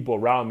 like the people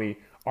around me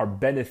are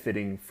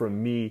benefiting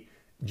from me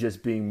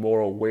just being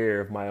more aware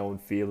of my own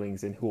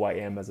feelings and who I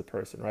am as a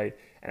person, right?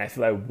 And I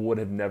feel I would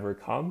have never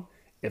come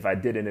if I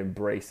didn't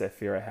embrace that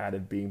fear I had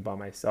of being by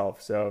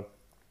myself. So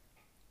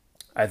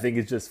I think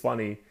it's just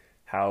funny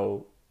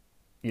how,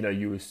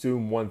 you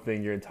assume one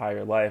thing your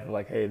entire life,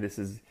 like, hey, this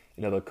is,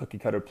 the cookie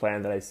cutter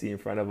plan that I see in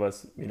front of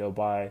us,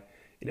 by,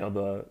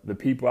 the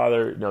people out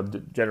there,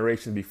 the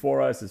generations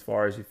before us, as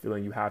far as you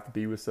feeling you have to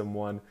be with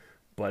someone.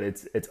 But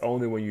it's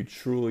only when you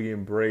truly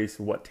embrace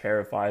what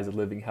terrifies the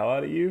living hell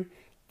out of you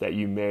that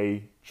you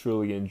may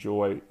truly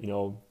enjoy,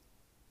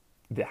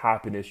 the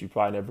happiness you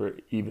probably never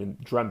even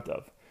dreamt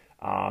of.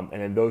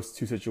 And in those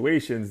two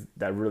situations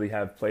that really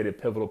have played a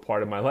pivotal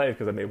part of my life,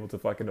 because I'm able to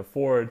fucking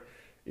afford,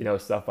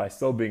 stuff by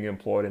still being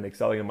employed and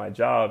excelling in my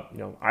job,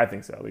 I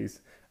think so at least.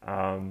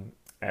 And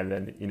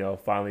then,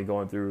 finally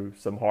going through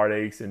some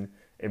heartaches and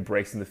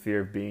embracing the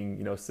fear of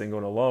being, single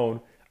and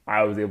alone,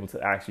 I was able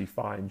to actually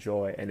find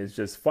joy. And it's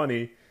just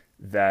funny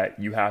that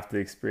you have to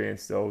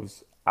experience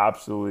those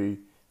absolutely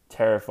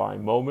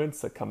terrifying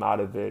moments to come out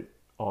of it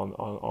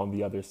on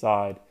the other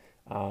side.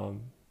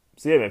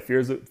 So yeah, man,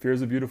 fear's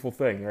a beautiful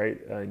thing, right?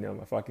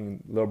 My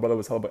fucking little brother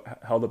was held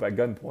up at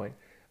gunpoint.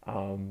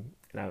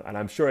 And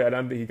I'm sure, I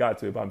don't think he got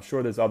to it, but I'm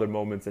sure there's other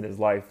moments in his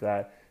life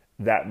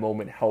that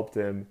moment helped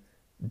him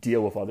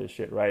deal with other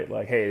shit, right?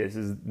 Like, hey, this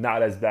is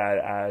not as bad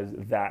as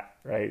that,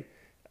 right?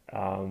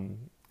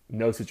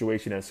 No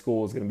situation at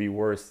school is going to be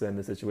worse than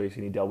the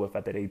situation he dealt with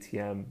at that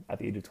ATM at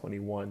the age of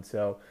 21.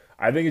 So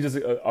I think it's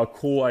just a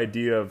cool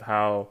idea of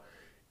how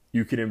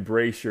you can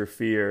embrace your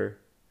fear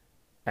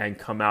and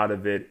come out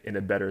of it in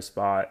a better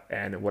spot.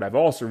 And what I've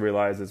also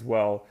realized as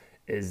well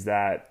is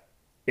that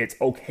it's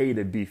okay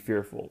to be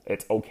fearful.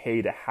 It's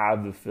okay to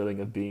have the feeling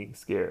of being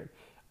scared.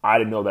 I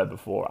didn't know that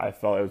before. I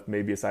felt it was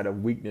maybe a sign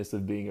of weakness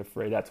of being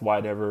afraid. That's why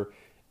I never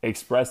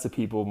expressed to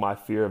people my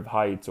fear of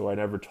heights, or I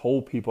never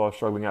told people I was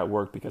struggling at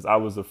work, because I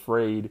was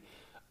afraid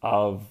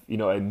of,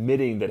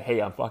 admitting that,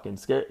 hey, I'm fucking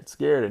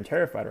scared and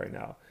terrified right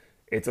now.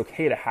 It's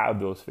okay to have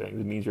those feelings.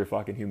 It means you're a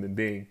fucking human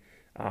being.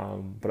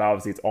 But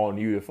obviously it's on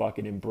you to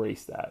fucking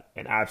embrace that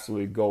and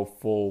absolutely go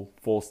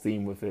full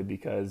steam with it,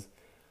 because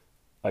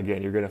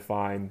again, you're going to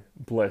find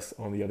bliss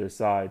on the other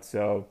side.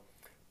 So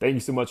thank you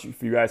so much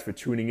for you guys for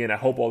tuning in. I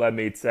hope all that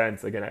made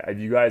sense. Again,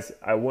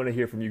 I want to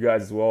hear from you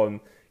guys as well, and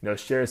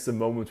share some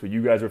moments where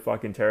you guys were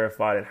fucking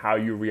terrified and how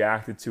you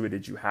reacted to it.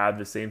 Did you have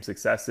the same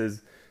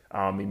successes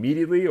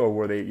immediately, or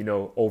were they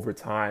over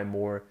time,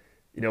 or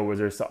was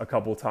there a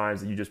couple times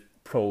that you just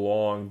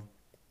prolonged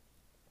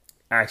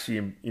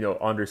actually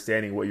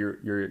understanding what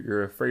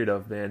you're afraid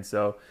of, man?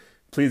 So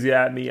please get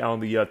at me on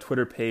the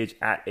Twitter page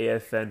at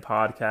AFN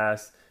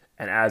Podcast,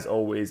 and as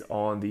always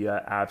on the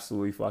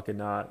Absolutely Fucking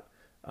Not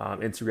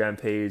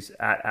Instagram page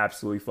at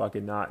Absolutely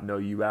Fucking Not, no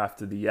U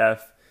after the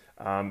F.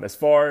 As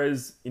far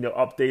as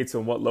updates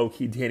on what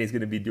low-key Danny's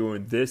going to be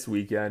doing this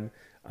weekend,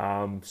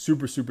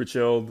 super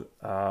chilled,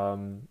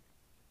 trying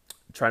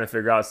to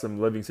figure out some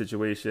living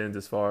situations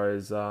as far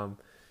as if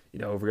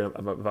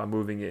I'm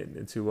moving it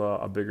into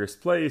a bigger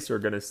place, or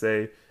going to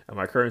stay in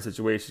my current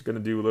situation. Going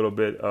to do a little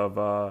bit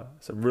of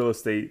some real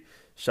estate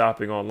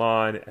shopping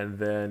online, and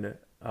then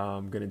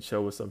I'm going to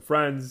chill with some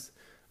friends.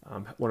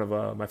 One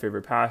of my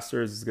favorite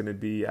pastors is going to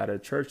be at a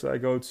church that I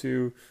go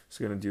to,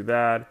 so going to do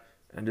that,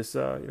 and just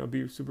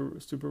be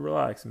super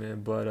relaxed,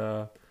 man.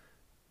 But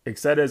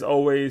excited as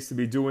always to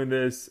be doing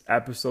this.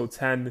 Episode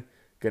 10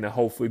 gonna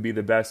hopefully be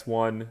the best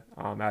one.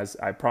 As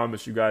I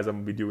promised you guys, I'm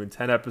gonna be doing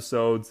 10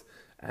 episodes,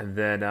 and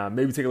then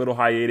maybe take a little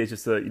hiatus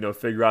just to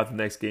figure out the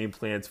next game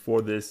plans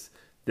for this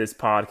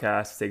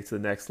podcast, take it to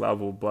the next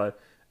level. But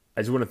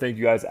I just want to thank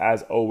you guys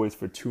as always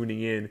for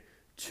tuning in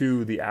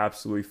to the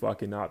Absolutely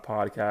Fucking Not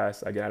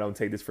podcast. Again, I don't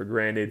take this for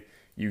granted.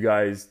 You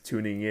guys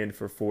tuning in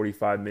for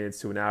 45 minutes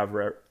to an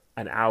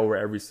hour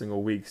every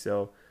single week.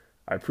 So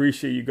I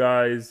appreciate you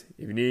guys.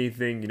 If you need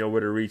anything, you know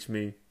where to reach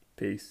me.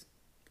 Peace.